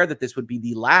Barlow and Bear that this would be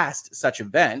the last such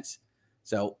event,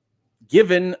 so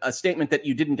given a statement that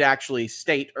you didn't actually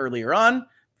state earlier on,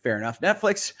 fair enough,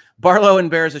 Netflix, Barlow and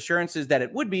Bear's assurances that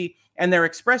it would be, and their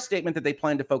express statement that they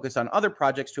plan to focus on other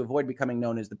projects to avoid becoming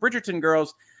known as the Bridgerton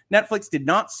Girls, Netflix did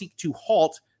not seek to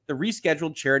halt the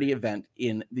rescheduled charity event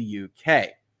in the UK.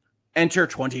 Enter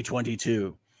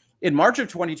 2022. In March of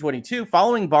 2022,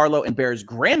 following Barlow and Bear's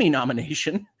Grammy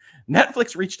nomination,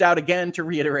 Netflix reached out again to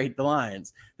reiterate the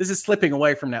lines. This is slipping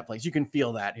away from Netflix. You can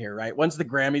feel that here, right? Once the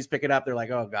Grammys pick it up, they're like,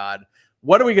 oh God,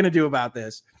 what are we going to do about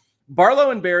this?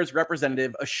 Barlow and Bear's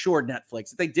representative assured Netflix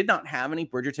that they did not have any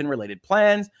Bridgerton-related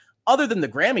plans other than the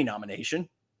Grammy nomination.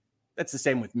 That's the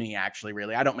same with me, actually,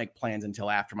 really. I don't make plans until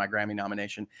after my Grammy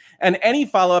nomination. And any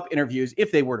follow-up interviews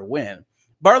if they were to win.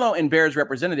 Barlow and Bear's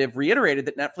representative reiterated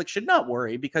that Netflix should not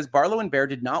worry because Barlow and Bear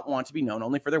did not want to be known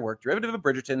only for their work derivative of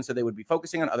Bridgerton, so they would be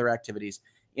focusing on other activities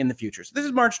in the future. So this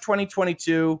is March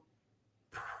 2022.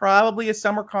 Probably a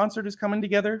summer concert is coming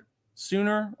together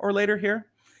sooner or later here.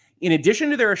 In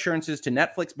addition to their assurances to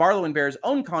Netflix, Barlow and Bear's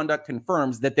own conduct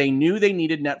confirms that they knew they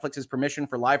needed Netflix's permission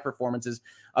for live performances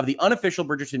of the unofficial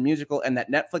Bridgerton musical and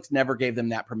that Netflix never gave them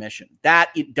that permission. That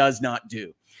it does not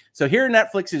do. So here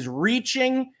Netflix is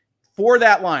reaching for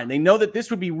that line. They know that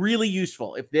this would be really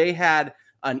useful if they had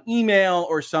an email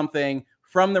or something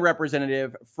from the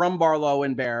representative, from Barlow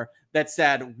and Bear, that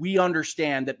said, we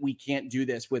understand that we can't do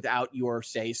this without your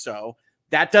say-so.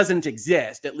 That doesn't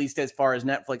exist, at least as far as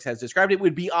Netflix has described it. It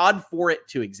would be odd for it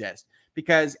to exist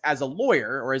because as a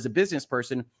lawyer or as a business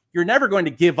person, you're never going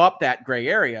to give up that gray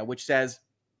area, which says,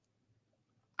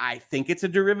 I think it's a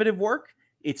derivative work.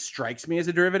 It strikes me as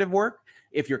a derivative work.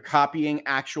 If you're copying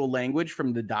actual language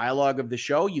from the dialogue of the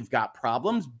show, you've got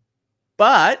problems,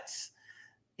 but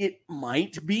it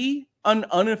might be an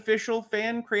unofficial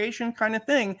fan creation kind of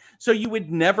thing. So you would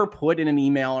never put in an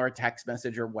email or a text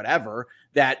message or whatever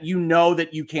that you know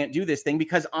that you can't do this thing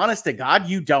because honest to God,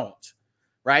 you don't,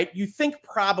 right? You think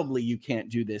probably you can't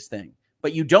do this thing,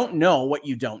 but you don't know what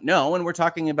you don't know. And we're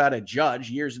talking about a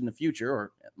judge years in the future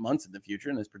or months in the future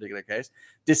in this particular case,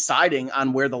 deciding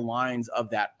on where the lines of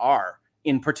that are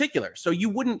in particular. So you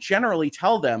wouldn't generally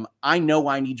tell them, I know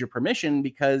I need your permission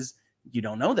because you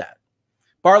don't know that.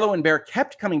 Barlow and Bear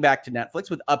kept coming back to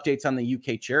Netflix with updates on the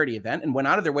UK charity event and went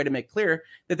out of their way to make clear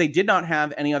that they did not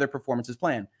have any other performances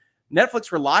planned.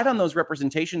 Netflix relied on those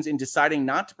representations in deciding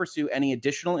not to pursue any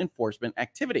additional enforcement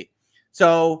activity.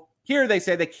 So here they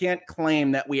say they can't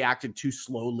claim that we acted too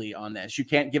slowly on this. You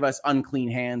can't give us unclean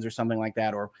hands or something like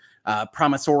that, or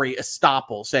promissory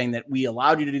estoppel saying that we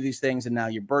allowed you to do these things and now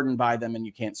you're burdened by them and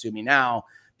you can't sue me now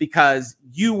because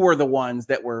you were the ones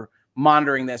that were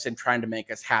monitoring this and trying to make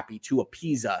us happy to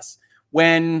appease us.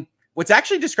 When what's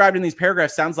actually described in these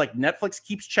paragraphs sounds like Netflix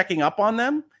keeps checking up on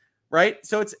them, right?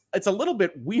 So it's a little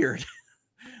bit weird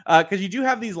because you do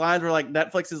have these lines where like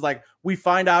Netflix is like, we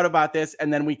find out about this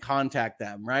and then we contact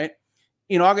them, right?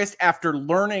 In August, after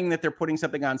learning that they're putting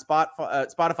something on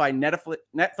Spotify,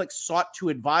 Netflix sought to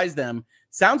advise them.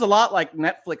 Sounds a lot like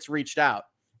Netflix reached out.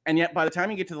 And yet by the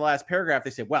time you get to the last paragraph, they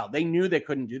say, well, they knew they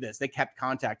couldn't do this. They kept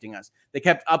contacting us. They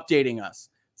kept updating us.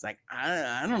 It's like,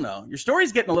 I don't know. Your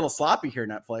story's getting a little sloppy here,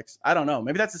 Netflix. I don't know.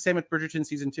 Maybe that's the same with Bridgerton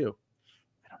season 2.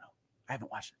 I don't know. I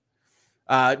haven't watched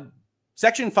it.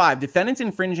 Section 5, defendants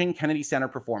infringing Kennedy Center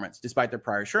performance. Despite their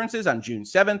prior assurances on June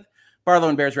 7th, Barlow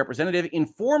and Bear's representative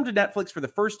informed Netflix for the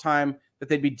first time that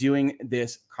they'd be doing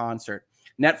this concert.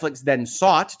 Netflix then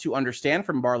sought to understand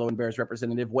from Barlow and Bear's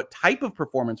representative what type of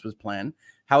performance was planned,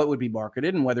 how it would be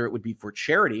marketed, and whether it would be for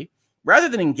charity. Rather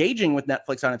than engaging with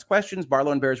Netflix on its questions,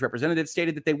 Barlow and Bear's representative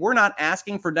stated that they were not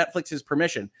asking for Netflix's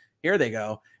permission. Here they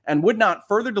go. And would not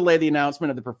further delay the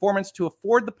announcement of the performance to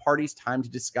afford the parties time to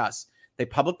discuss. They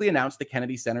publicly announced the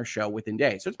Kennedy Center show within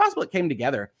days. So it's possible it came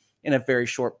together in a very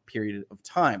short period of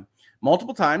time.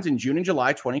 Multiple times in June and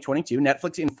July 2022,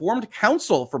 Netflix informed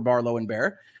counsel for Barlow and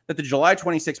Bear that the July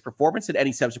 26th performance and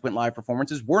any subsequent live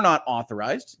performances were not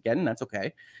authorized. Again, that's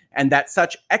okay. And that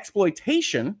such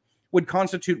exploitation would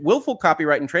constitute willful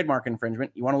copyright and trademark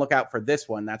infringement. You want to look out for this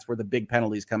one. That's where the big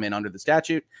penalties come in under the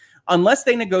statute, unless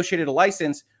they negotiated a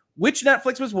license, which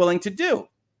Netflix was willing to do.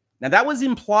 Now, that was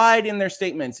implied in their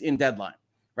statements in Deadline,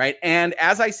 right? And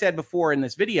as I said before in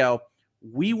this video,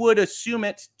 we would assume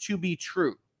it to be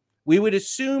true. We would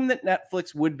assume that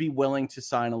Netflix would be willing to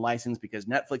sign a license because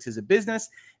Netflix is a business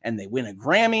and they win a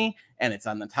Grammy and it's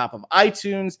on the top of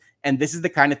iTunes. And this is the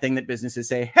kind of thing that businesses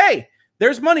say, hey,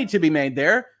 there's money to be made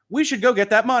there. We should go get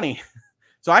that money.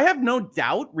 So I have no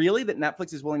doubt really that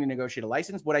Netflix is willing to negotiate a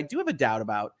license. What I do have a doubt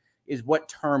about is what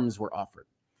terms were offered.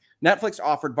 Netflix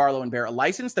offered Barlow and Bear a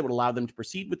license that would allow them to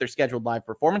proceed with their scheduled live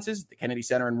performances at the Kennedy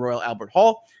Center and Royal Albert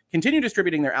Hall, continue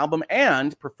distributing their album,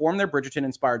 and perform their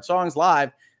Bridgerton-inspired songs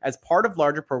live as part of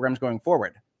larger programs going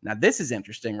forward. Now, this is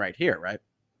interesting right here, right?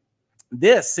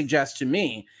 This suggests to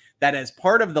me that as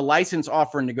part of the license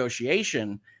offer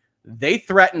negotiation, they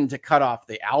threatened to cut off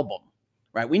the album,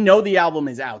 right? We know the album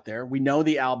is out there. We know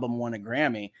the album won a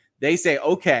Grammy. They say,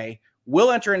 okay,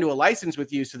 we'll enter into a license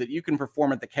with you so that you can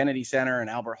perform at the Kennedy Center and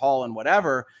Albert Hall and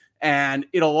whatever. And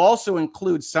it'll also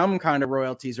include some kind of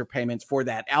royalties or payments for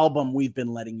that album we've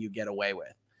been letting you get away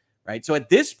with, right? So at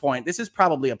this point, this is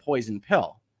probably a poison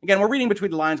pill. Again, we're reading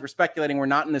between the lines. We're speculating. We're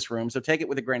not in this room. So take it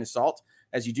with a grain of salt,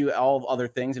 as you do all other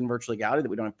things in virtual legality that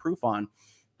we don't have proof on.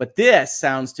 But this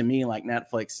sounds to me like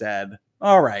Netflix said,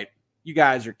 all right, you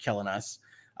guys are killing us.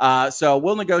 So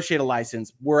we'll negotiate a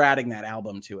license. We're adding that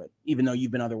album to it, even though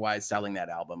you've been otherwise selling that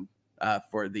album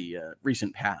for the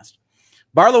recent past.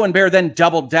 Barlow and Bear then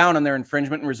doubled down on their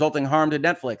infringement and resulting harm to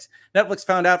Netflix. Netflix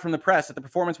found out from the press that the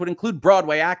performance would include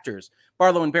Broadway actors.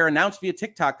 Barlow and Bear announced via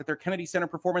TikTok that their Kennedy Center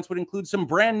performance would include some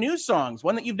brand new songs,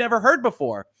 one that you've never heard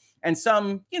before, and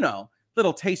some, you know,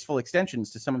 little tasteful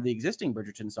extensions to some of the existing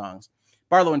Bridgerton songs.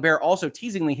 Barlow and Bear also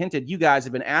teasingly hinted, you guys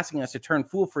have been asking us to turn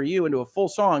Fool for You into a full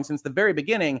song since the very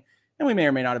beginning, and we may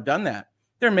or may not have done that.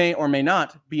 There may or may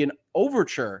not be an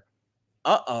overture.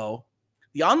 Uh-oh.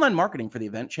 The online marketing for the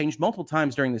event changed multiple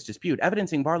times during this dispute,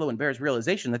 evidencing Barlow and Bear's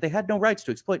realization that they had no rights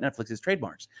to exploit Netflix's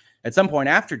trademarks. At some point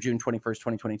after June 21st,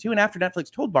 2022, and after Netflix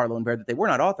told Barlow and Bear that they were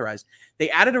not authorized, they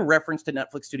added a reference to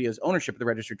Netflix Studios' ownership of the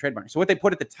registered trademark. So what they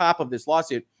put at the top of this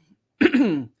lawsuit,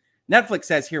 Netflix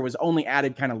says here, was only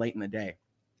added kind of late in the day.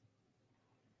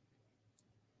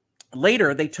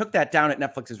 Later, they took that down at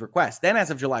Netflix's request. Then, as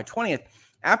of July 20th,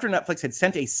 after Netflix had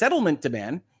sent a settlement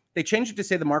demand, they changed it to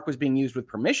say the mark was being used with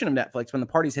permission of Netflix when the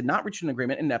parties had not reached an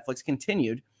agreement and Netflix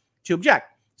continued to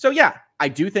object. So yeah, I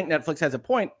do think Netflix has a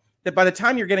point that by the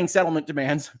time you're getting settlement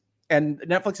demands and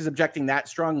Netflix is objecting that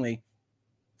strongly,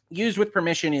 used with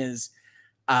permission is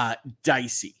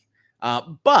dicey.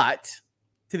 But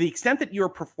to the extent that you're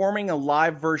performing a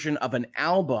live version of an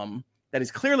album that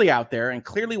is clearly out there and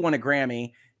clearly won a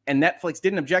Grammy and Netflix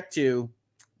didn't object to,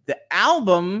 the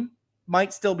album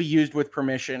might still be used with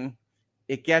permission.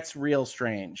 It gets real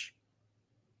strange.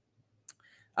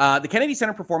 The Kennedy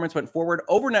Center performance went forward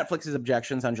over Netflix's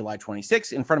objections on July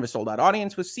 26 in front of a sold-out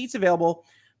audience with seats available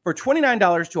for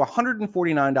 $29 to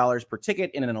 $149 per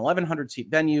ticket in an 1,100-seat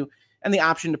venue and the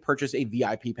option to purchase a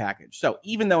VIP package. So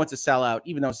even though it's a sellout,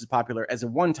 even though this is popular as a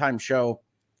one-time show,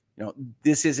 you know,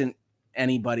 this isn't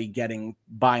anybody getting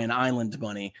buy an island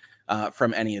money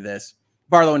from any of this.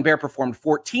 Barlow and Bear performed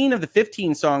 14 of the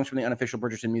 15 songs from the unofficial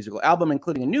Bridgerton musical album,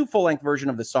 including a new full-length version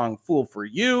of the song Fool for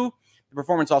You. The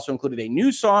performance also included a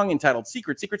new song entitled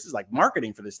Secrets. Secrets is like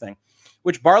marketing for this thing,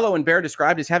 which Barlow and Bear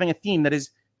described as having a theme that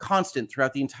is constant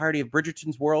throughout the entirety of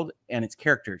Bridgerton's world and its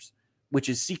characters, which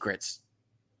is secrets.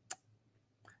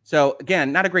 So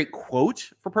again, not a great quote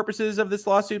for purposes of this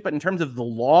lawsuit, but in terms of the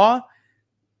law,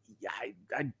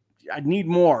 I need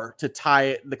more to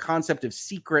tie the concept of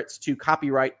secrets to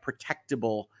copyright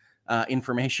protectable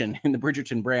information in the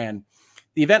Bridgerton brand.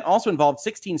 The event also involved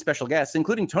 16 special guests,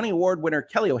 including Tony Award winner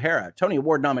Kelly O'Hara, Tony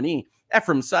Award nominee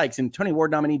Ephraim Sykes, and Tony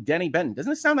Award nominee Danny Benton.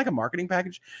 Doesn't it sound like a marketing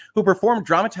package? Who performed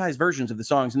dramatized versions of the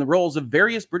songs in the roles of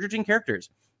various Bridgerton characters.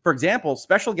 For example,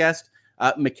 special guest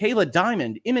Michaela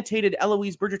Diamond imitated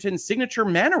Eloise Bridgerton's signature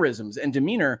mannerisms and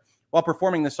demeanor while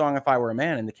performing the song If I Were a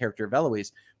Man in the character of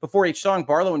Eloise. Before each song,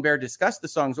 Barlow and Bear discussed the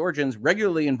song's origins,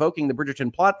 regularly invoking the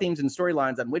Bridgerton plot themes and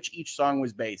storylines on which each song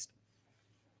was based.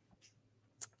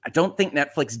 I don't think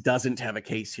Netflix doesn't have a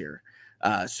case here.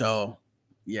 So,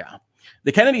 yeah.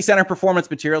 The Kennedy Center performance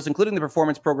materials, including the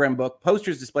performance program book,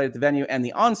 posters displayed at the venue, and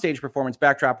the onstage performance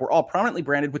backdrop were all prominently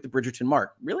branded with the Bridgerton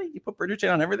mark. Really? You put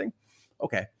Bridgerton on everything?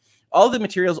 Okay. All of the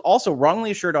materials also wrongly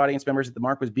assured audience members that the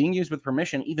mark was being used with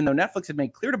permission, even though Netflix had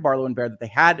made clear to Barlow and Bear that they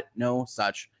had no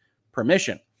such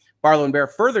permission. Barlow and Bear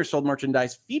further sold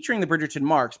merchandise featuring the Bridgerton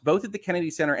marks, both at the Kennedy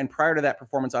Center and prior to that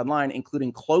performance online,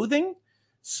 including clothing,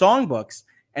 songbooks,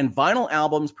 and vinyl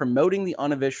albums promoting the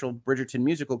unofficial Bridgerton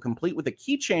musical, complete with a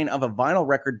keychain of a vinyl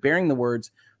record bearing the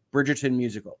words Bridgerton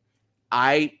musical.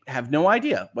 I have no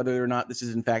idea whether or not this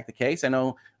is in fact the case. I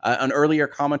know an earlier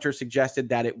commenter suggested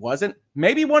that it wasn't.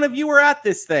 Maybe one of you were at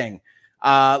this thing.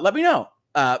 Let me know.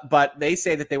 But they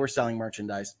say that they were selling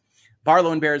merchandise.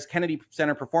 Barlow and Bear's Kennedy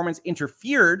Center performance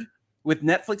interfered with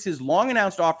Netflix's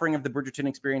long-announced offering of the Bridgerton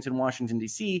experience in Washington,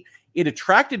 D.C. It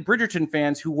attracted Bridgerton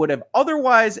fans who would have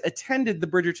otherwise attended the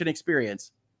Bridgerton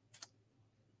experience.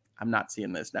 I'm not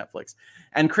seeing this, Netflix.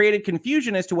 And created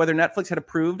confusion as to whether Netflix had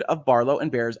approved of Barlow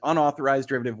and Bear's unauthorized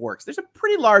derivative works. There's a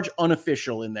pretty large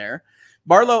unofficial in there.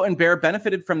 Barlow and Bear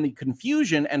benefited from the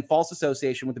confusion and false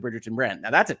association with the Bridgerton brand.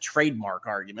 Now, that's a trademark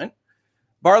argument.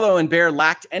 Barlow and Bear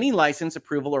lacked any license,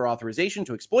 approval, or authorization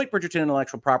to exploit Bridgerton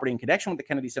intellectual property in connection with the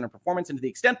Kennedy Center performance, and to the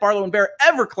extent Barlow and Bear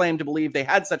ever claimed to believe they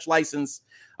had such license,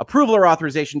 approval, or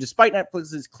authorization, despite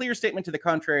Netflix's clear statement to the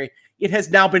contrary, it has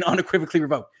now been unequivocally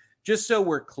revoked. Just so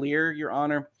we're clear, Your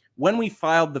Honor, when we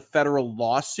filed the federal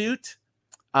lawsuit,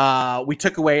 we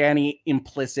took away any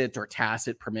implicit or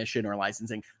tacit permission or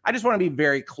licensing. I just want to be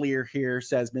very clear here,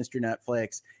 says Mr.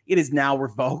 Netflix. It is now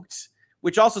revoked,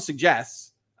 which also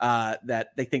suggests that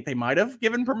they think they might have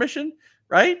given permission,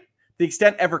 right? The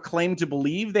extent ever claimed to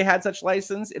believe they had such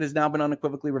license, it has now been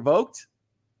unequivocally revoked.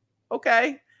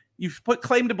 Okay. You've put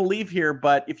claim to believe here,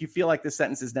 but if you feel like this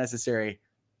sentence is necessary,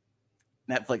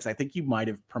 Netflix, I think you might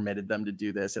have permitted them to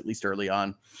do this, at least early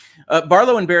on.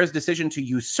 Barlow and Bear's decision to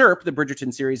usurp the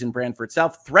Bridgerton series and brand for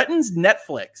itself threatens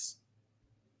Netflix.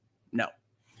 No.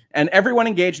 And everyone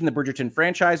engaged in the Bridgerton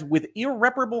franchise with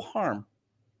irreparable harm.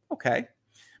 Okay.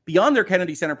 Beyond their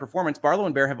Kennedy Center performance, Barlow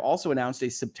and Bear have also announced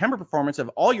a September performance of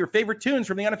all your favorite tunes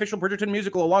from the unofficial Bridgerton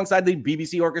musical alongside the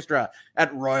BBC Orchestra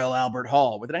at Royal Albert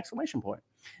Hall with an exclamation point.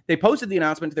 They posted the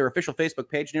announcement to their official Facebook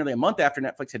page nearly a month after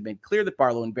Netflix had made clear that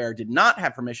Barlow and Bear did not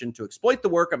have permission to exploit the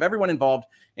work of everyone involved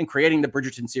in creating the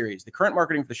Bridgerton series. The current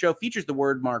marketing for the show features the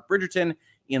word mark Bridgerton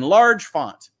in large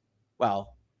font.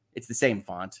 Well, it's the same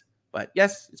font, but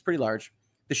yes, it's pretty large.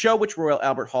 The show, which Royal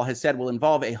Albert Hall has said will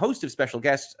involve a host of special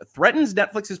guests, threatens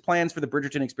Netflix's plans for the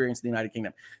Bridgerton experience in the United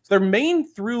Kingdom. So their main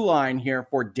through line here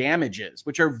for damages,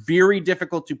 which are very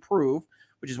difficult to prove,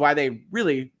 which is why they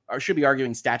really should be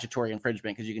arguing statutory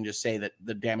infringement, because you can just say that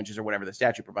the damages are whatever the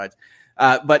statute provides.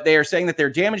 But they are saying that they're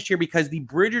damaged here because the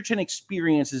Bridgerton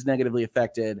experience is negatively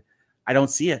affected. I don't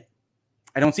see it.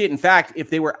 I don't see it. In fact, if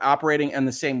they were operating on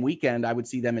the same weekend, I would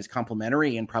see them as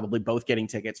complementary and probably both getting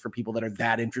tickets for people that are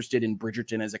that interested in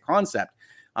Bridgerton as a concept.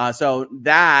 So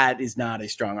that is not a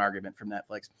strong argument from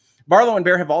Netflix. Barlow and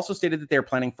Bear have also stated that they are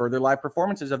planning further live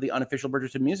performances of the unofficial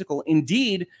Bridgerton musical.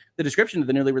 Indeed, the description of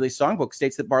the newly released songbook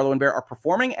states that Barlow and Bear are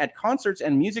performing at concerts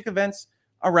and music events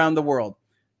around the world.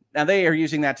 Now, they are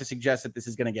using that to suggest that this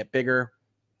is going to get bigger.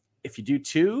 If you do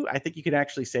too, I think you could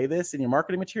actually say this in your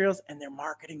marketing materials, and their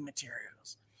marketing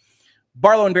materials.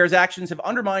 Barlow and Bear's actions have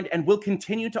undermined and will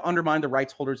continue to undermine the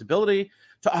rights holders' ability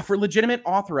to offer legitimate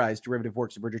authorized derivative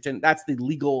works of Bridgerton. That's the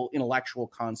legal intellectual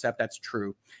concept. That's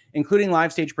true, including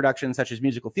live stage productions such as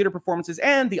musical theater performances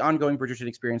and the ongoing Bridgerton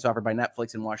experience offered by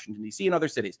Netflix in Washington, D.C. and other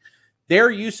cities.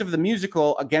 Their use of the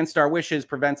musical against our wishes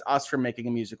prevents us from making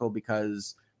a musical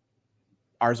because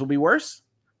ours will be worse.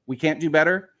 We can't do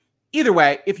better. Either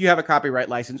way, if you have a copyright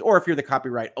license or if you're the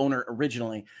copyright owner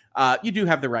originally, you do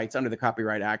have the rights under the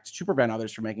Copyright Act to prevent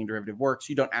others from making derivative works.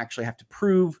 You don't actually have to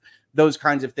prove those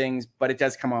kinds of things, but it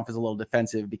does come off as a little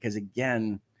defensive because,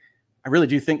 again, I really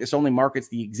do think this only markets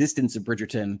the existence of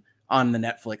Bridgerton on the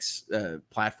Netflix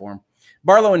platform.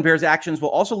 Barlow and Bear's actions will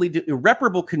also lead to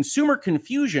irreparable consumer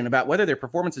confusion about whether their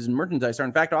performances and merchandise are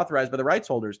in fact authorized by the rights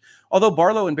holders. Although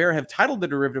Barlow and Bear have titled the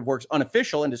derivative works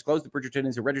unofficial and disclosed that Bridgerton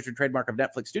is a registered trademark of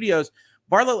Netflix Studios,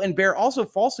 Barlow and Bear also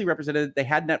falsely represented that they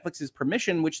had Netflix's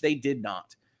permission, which they did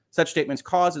not. Such statements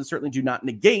cause and certainly do not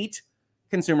negate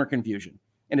consumer confusion.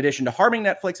 In addition to harming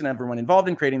Netflix and everyone involved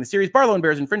in creating the series, Barlow and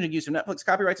Bear's infringing use of Netflix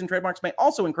copyrights and trademarks may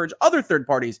also encourage other third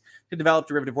parties to develop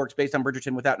derivative works based on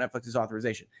Bridgerton without Netflix's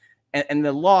authorization. And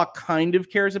the law kind of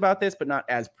cares about this, but not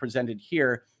as presented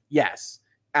here. Yes,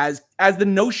 as the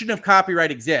notion of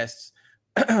copyright exists,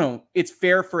 it's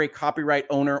fair for a copyright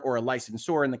owner or a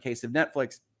licensor, in the case of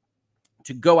Netflix,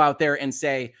 to go out there and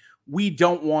say, we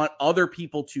don't want other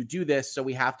people to do this, so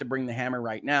we have to bring the hammer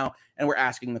right now, and we're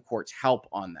asking the court's help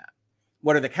on that.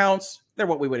 What are the counts? They're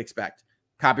what we would expect.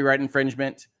 Copyright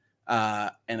infringement,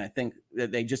 and I think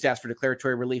that they just asked for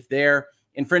declaratory relief there.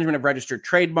 Infringement of registered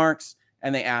trademarks,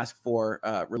 and they ask for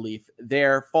relief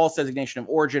there. False designation of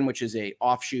origin, which is a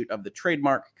offshoot of the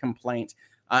trademark complaint,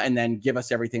 and then give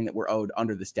us everything that we're owed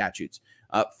under the statutes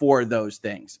for those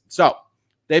things. So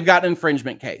they've got an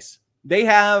infringement case. They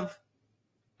have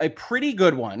a pretty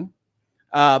good one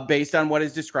based on what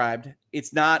is described.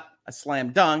 It's not a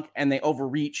slam dunk, and they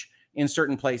overreach in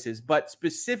certain places, but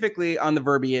specifically on the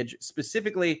verbiage,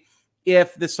 specifically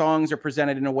if the songs are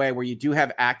presented in a way where you do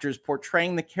have actors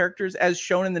portraying the characters as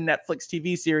shown in the Netflix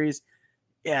TV series,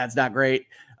 yeah, it's not great.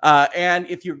 And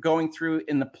if you're going through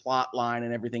in the plot line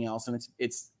and everything else, and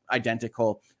it's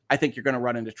identical, I think you're going to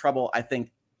run into trouble. I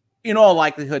think in all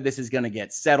likelihood, this is going to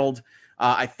get settled.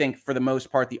 I think for the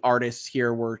most part, the artists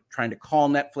here were trying to call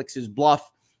Netflix's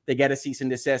bluff. They get a cease and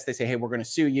desist. They say, hey, we're going to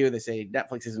sue you. They say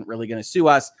Netflix isn't really going to sue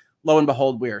us. Lo and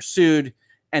behold, we are sued.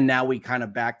 And now we kind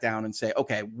of back down and say,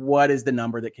 okay, what is the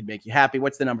number that can make you happy?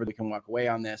 What's the number that can walk away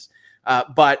on this?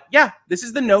 But yeah, this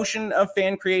is the notion of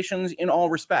fan creations in all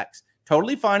respects.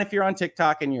 Totally fine if you're on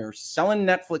TikTok and you're selling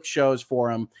Netflix shows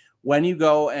for them when you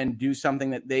go and do something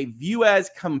that they view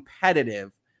as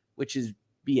competitive, which is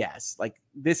BS. Like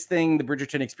this thing, the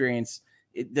Bridgerton experience,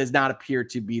 it does not appear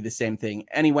to be the same thing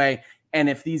anyway. And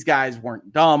if these guys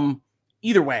weren't dumb,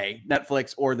 either way,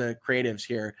 Netflix or the creatives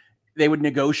here, they would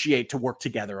negotiate to work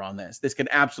together on this. This can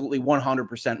absolutely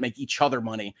 100% make each other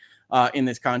money in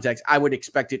this context. I would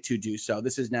expect it to do so.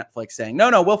 This is Netflix saying,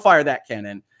 no, we'll fire that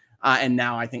cannon. And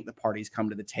now I think the parties come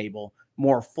to the table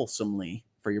more fulsomely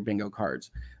for your bingo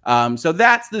cards. So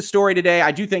that's the story today.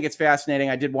 I do think it's fascinating.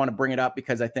 I did want to bring it up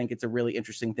because I think it's a really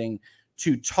interesting thing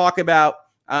to talk about.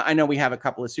 I know we have a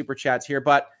couple of super chats here,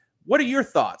 but what are your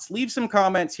thoughts? Leave some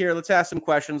comments here. Let's ask some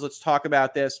questions. Let's talk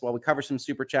about this while we cover some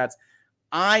super chats.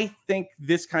 I think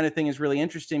this kind of thing is really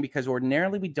interesting because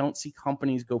ordinarily we don't see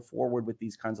companies go forward with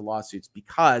these kinds of lawsuits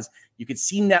because you could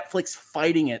see Netflix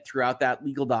fighting it throughout that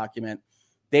legal document.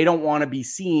 They don't want to be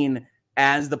seen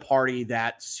as the party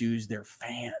that sues their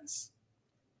fans.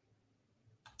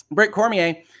 Brett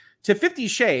Cormier, to 50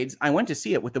 Shades, I went to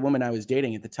see it with the woman I was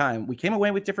dating at the time. We came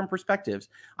away with different perspectives.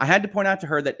 I had to point out to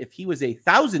her that if he was a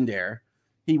thousandaire,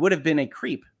 he would have been a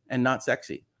creep and not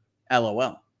sexy.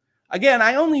 LOL. Again,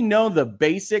 I only know the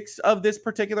basics of this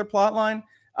particular plot line,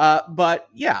 but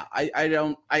yeah,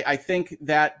 I think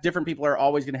that different people are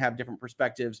always going to have different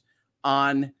perspectives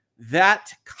on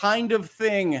that kind of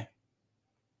thing.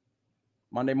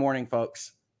 Monday morning,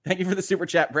 folks. Thank you for the super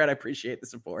chat, Brett. I appreciate the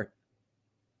support.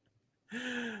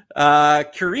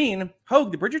 Kareen,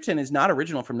 Hogue, the Bridgerton is not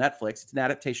original from Netflix. It's an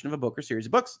adaptation of a book or series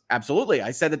of books. Absolutely.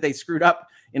 I said that they screwed up,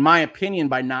 in my opinion,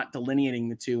 by not delineating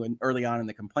the two early on in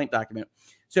the complaint document.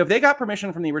 So if they got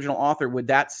permission from the original author, would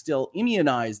that still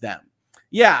immunize them?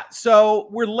 Yeah. So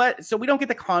we don't get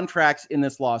the contracts in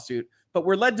this lawsuit, but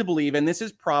we're led to believe, and this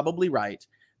is probably right,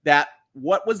 that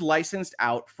what was licensed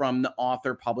out from the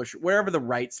author, publisher, wherever the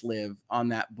rights live on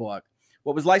that book,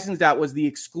 what was licensed out was the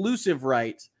exclusive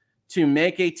right to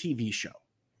make a TV show,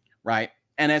 right?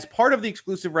 And as part of the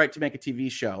exclusive right to make a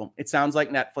TV show, it sounds like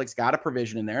Netflix got a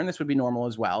provision in there, and this would be normal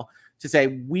as well, to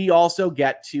say we also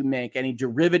get to make any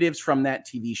derivatives from that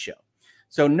TV show.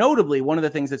 So notably, one of the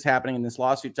things that's happening in this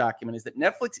lawsuit document is that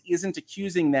Netflix isn't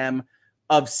accusing them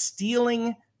of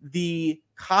stealing the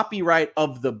copyright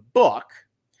of the book.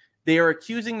 They are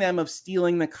accusing them of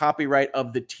stealing the copyright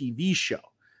of the TV show.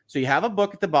 So you have a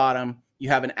book at the bottom. You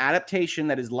have an adaptation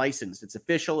that is licensed. It's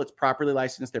official. It's properly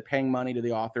licensed. They're paying money to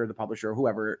the author, the publisher, or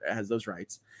whoever has those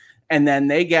rights. And then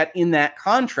they get in that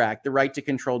contract the right to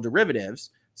control derivatives,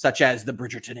 such as the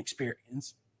Bridgerton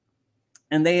experience.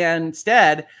 And they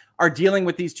instead are dealing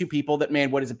with these two people that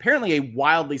made what is apparently a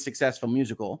wildly successful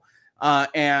musical.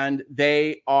 And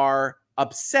they are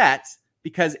upset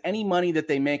because any money that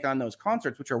they make on those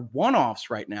concerts, which are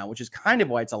one-offs right now, which is kind of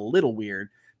why it's a little weird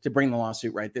to bring the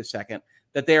lawsuit right this second,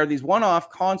 that they are these one-off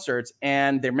concerts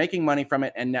and they're making money from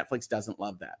it, and Netflix doesn't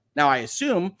love that. Now, I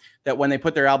assume that when they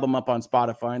put their album up on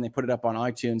Spotify and they put it up on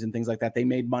iTunes and things like that, they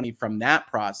made money from that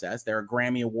process. They're a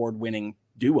Grammy Award-winning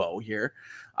duo here.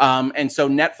 And so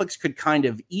Netflix could kind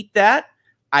of eat that.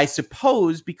 I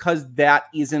suppose because that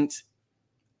isn't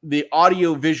the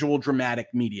audio-visual dramatic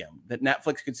medium, that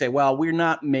Netflix could say, well, we're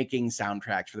not making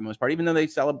soundtracks for the most part, even though they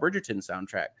sell a Bridgerton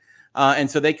soundtrack. And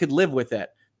so they could live with it.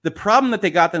 The problem that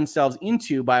they got themselves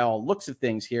into by all looks of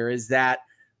things here is that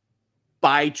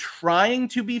by trying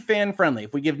to be fan-friendly,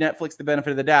 if we give Netflix the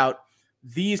benefit of the doubt,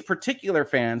 these particular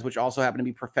fans, which also happen to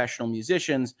be professional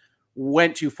musicians,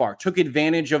 went too far, took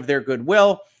advantage of their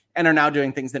goodwill, and are now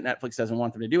doing things that Netflix doesn't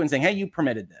want them to do and saying, hey, you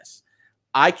permitted this.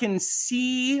 I can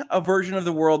see a version of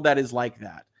the world that is like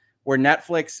that, where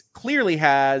Netflix clearly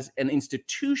has an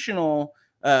institutional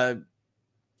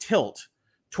tilt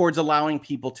towards allowing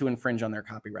people to infringe on their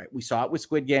copyright. We saw it with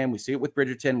Squid Game. We see it with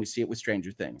Bridgerton. We see it with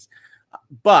Stranger Things.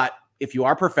 But if you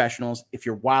are professionals, if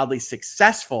you're wildly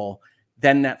successful,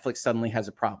 then Netflix suddenly has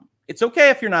a problem. It's okay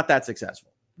if you're not that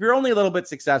successful. If you're only a little bit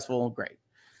successful, great.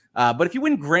 But if you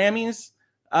win Grammys,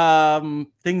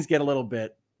 things get a little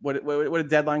bit, what did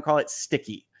Deadline call it?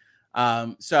 Sticky.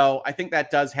 So I think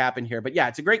that does happen here. But yeah,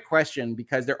 it's a great question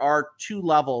because there are two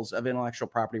levels of intellectual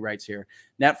property rights here.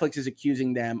 Netflix is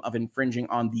accusing them of infringing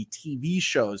on the TV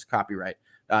show's copyright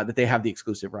that they have the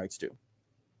exclusive rights to.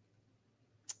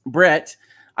 Brett,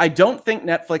 I don't think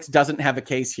Netflix doesn't have a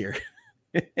case here.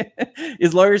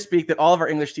 Is lawyers speak that all of our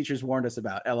English teachers warned us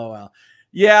about? LOL.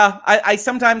 Yeah, I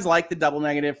sometimes like the double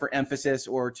negative for emphasis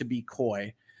or to be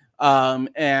coy.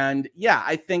 And yeah,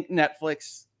 I think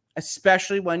Netflix,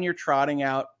 especially when you're trotting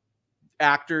out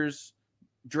actors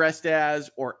dressed as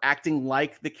or acting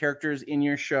like the characters in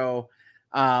your show,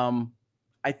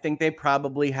 I think they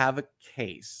probably have a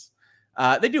case.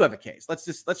 They do have a case. Let's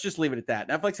just leave it at that.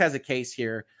 Netflix has a case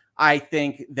here. I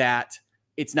think that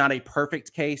it's not a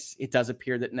perfect case. It does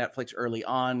appear that Netflix early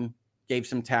on gave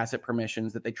some tacit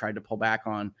permissions that they tried to pull back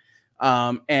on.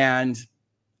 And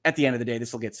at the end of the day,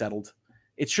 this will get settled.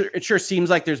 It sure seems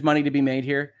like there's money to be made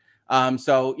here.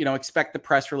 So, you know, expect the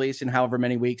press release in however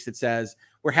many weeks that says,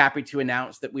 we're happy to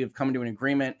announce that we have come to an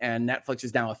agreement and Netflix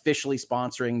is now officially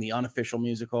sponsoring the unofficial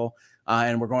musical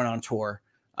and we're going on tour.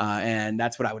 And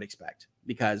that's what I would expect,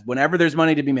 because whenever there's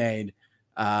money to be made,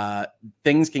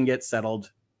 things can get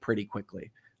settled pretty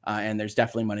quickly. And there's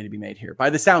definitely money to be made here by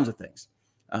the sounds of things.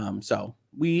 So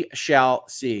we shall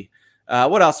see.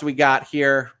 What else we got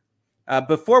here?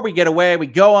 Before we get away, we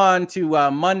go on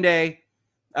to Monday.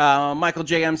 Michael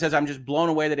JM says, I'm just blown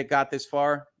away that it got this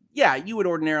far. Yeah, you would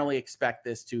ordinarily expect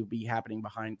this to be happening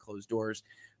behind closed doors.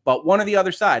 But one or the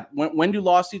other side, when do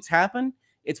lawsuits happen?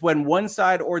 It's when one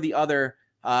side or the other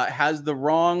has the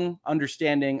wrong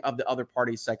understanding of the other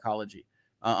party's psychology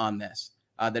on this.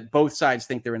 That both sides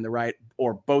think they're in the right,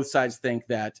 or both sides think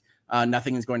that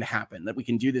nothing is going to happen, that we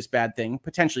can do this bad thing,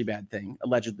 potentially bad thing,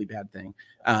 allegedly bad thing.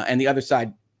 And the other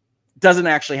side doesn't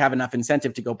actually have enough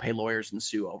incentive to go pay lawyers and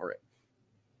sue over it.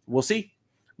 We'll see.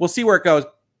 We'll see where it goes.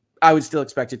 I would still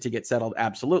expect it to get settled.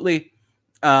 Absolutely.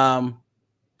 It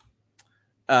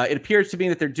appears to me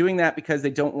that they're doing that because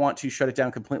they don't want to shut it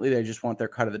down completely. They just want their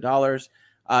cut of the dollars.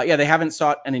 Yeah, they haven't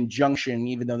sought an injunction,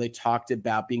 even though they talked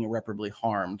about being irreparably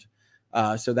harmed.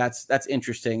 So that's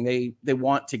interesting. They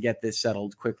want to get this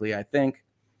settled quickly, I think.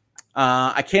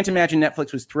 I can't imagine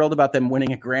Netflix was thrilled about them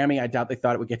winning a Grammy. I doubt they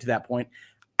thought it would get to that point.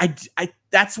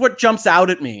 That's what jumps out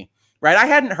at me, right? I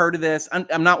hadn't heard of this.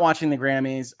 I'm not watching the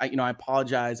Grammys. I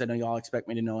apologize. I know you all expect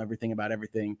me to know everything about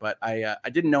everything, but I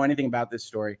didn't know anything about this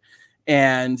story.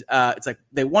 And it's like,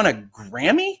 they won a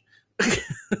Grammy?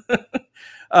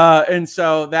 And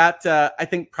so that I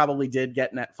think probably did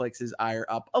get Netflix's ire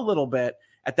up a little bit.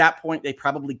 At that point, they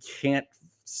probably can't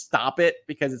stop it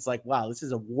because it's like, wow, this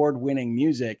is award-winning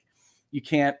music. You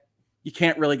can't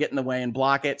really get in the way and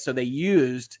block it. So they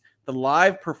used the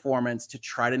live performance to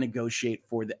try to negotiate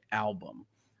for the album.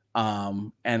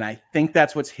 And I think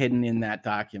that's what's hidden in that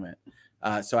document.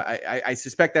 So I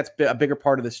suspect that's a bigger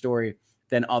part of the story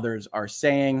than others are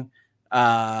saying.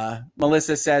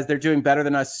 Melissa says they're doing better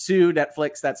than us. Sue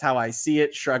Netflix. That's how I see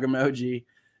it. Shrug emoji.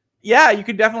 Yeah, you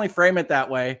could definitely frame it that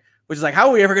way, which is like, how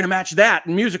are we ever going to match that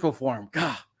in musical form?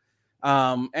 God.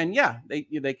 And yeah, they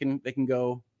can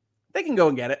go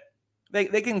and get it.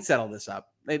 They can settle this up.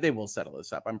 They will settle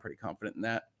this up. I'm pretty confident in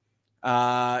that.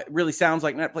 It really sounds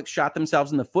like Netflix shot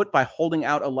themselves in the foot by holding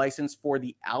out a license for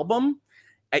the album.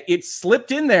 It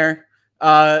slipped in there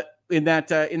in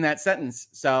that sentence.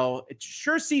 So it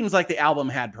sure seems like the album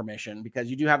had permission, because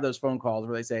you do have those phone calls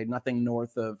where they say nothing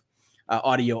north of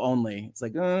audio only. It's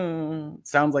like, it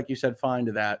sounds like you said fine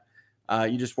to that.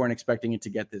 You just weren't expecting it to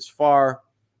get this far.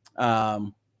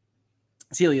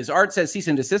 Celia's Art says cease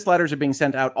and desist letters are being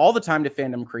sent out all the time to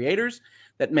fandom creators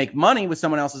that make money with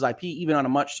someone else's IP, even on a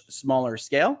much smaller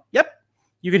scale. Yep.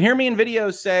 You can hear me in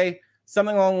videos say,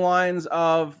 something along the lines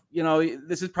of, you know,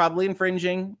 this is probably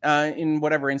infringing in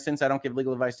whatever instance. I don't give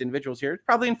legal advice to individuals here. It's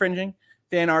probably infringing.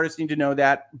 Fan artists need to know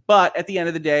that. But at the end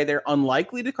of the day, they're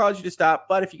unlikely to cause you to stop.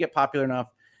 But if you get popular enough,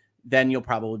 then you'll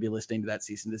probably be listening to that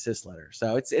cease and desist letter.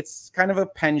 So it's kind of a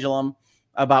pendulum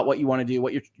about what you want to do,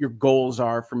 what your goals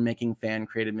are from making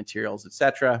fan-created materials,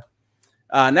 etc.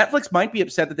 Netflix might be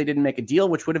upset that they didn't make a deal,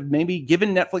 which would have maybe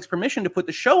given Netflix permission to put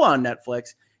the show on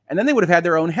Netflix, and then they would have had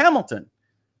their own Hamilton.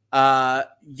 Yeah,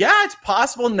 it's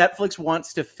possible Netflix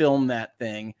wants to film that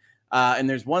thing, and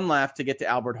there's one left to get to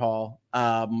Albert Hall.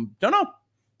 Don't know.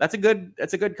 That's a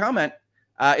good comment.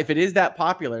 If it is that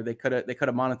popular, they could have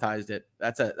monetized it.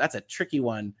 That's a tricky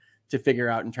one to figure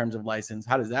out in terms of license.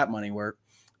 How does that money work?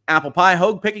 Apple Pie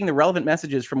Hogue picking the relevant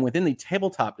messages from within the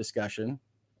tabletop discussion.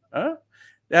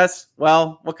 Yes.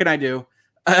 Well, what can I do?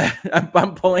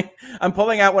 I'm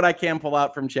pulling out what I can pull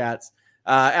out from chats.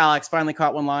 Alex finally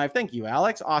caught one live. Thank you,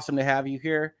 Alex. Awesome to have you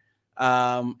here.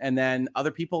 And then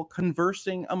other people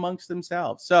conversing amongst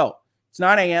themselves. So it's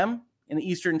 9 a.m. in the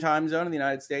Eastern time zone in the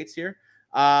United States here.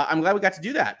 I'm glad we got to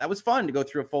do that. That was fun to go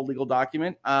through a full legal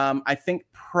document. I think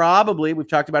probably we've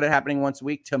talked about it happening once a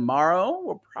week. Tomorrow,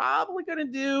 we're probably going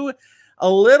to do a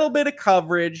little bit of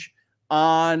coverage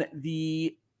on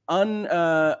the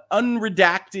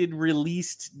unredacted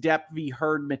released Depp v.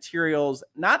 Heard materials,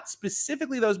 not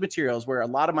specifically those materials where a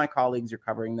lot of my colleagues are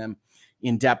covering them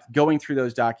in depth, going through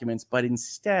those documents, but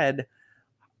instead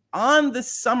on the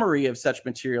summary of such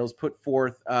materials put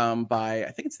forth by,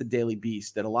 I think it's the Daily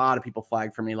Beast that a lot of people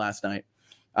flagged for me last night,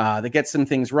 that gets some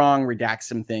things wrong, redacts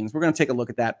some things. We're going to take a look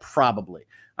at that probably.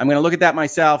 I'm going to look at that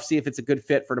myself, see if it's a good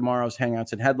fit for tomorrow's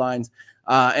Hangouts and Headlines,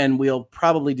 and we'll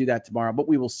probably do that tomorrow, but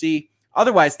we will see.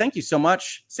 Otherwise, thank you so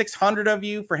much. 600 of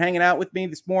you for hanging out with me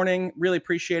this morning. Really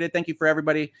appreciate it. Thank you for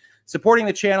everybody supporting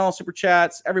the channel, super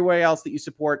chats, everywhere else that you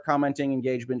support, commenting,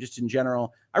 engagement, just in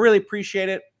general. I really appreciate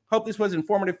it. Hope this was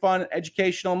informative, fun,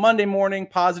 educational, Monday morning,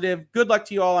 positive. Good luck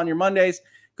to you all on your Mondays.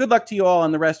 Good luck to you all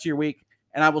on the rest of your week.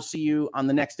 And I will see you on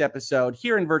the next episode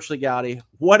here in Virtual Legality,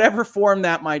 whatever form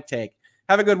that might take.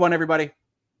 Have a good one, everybody.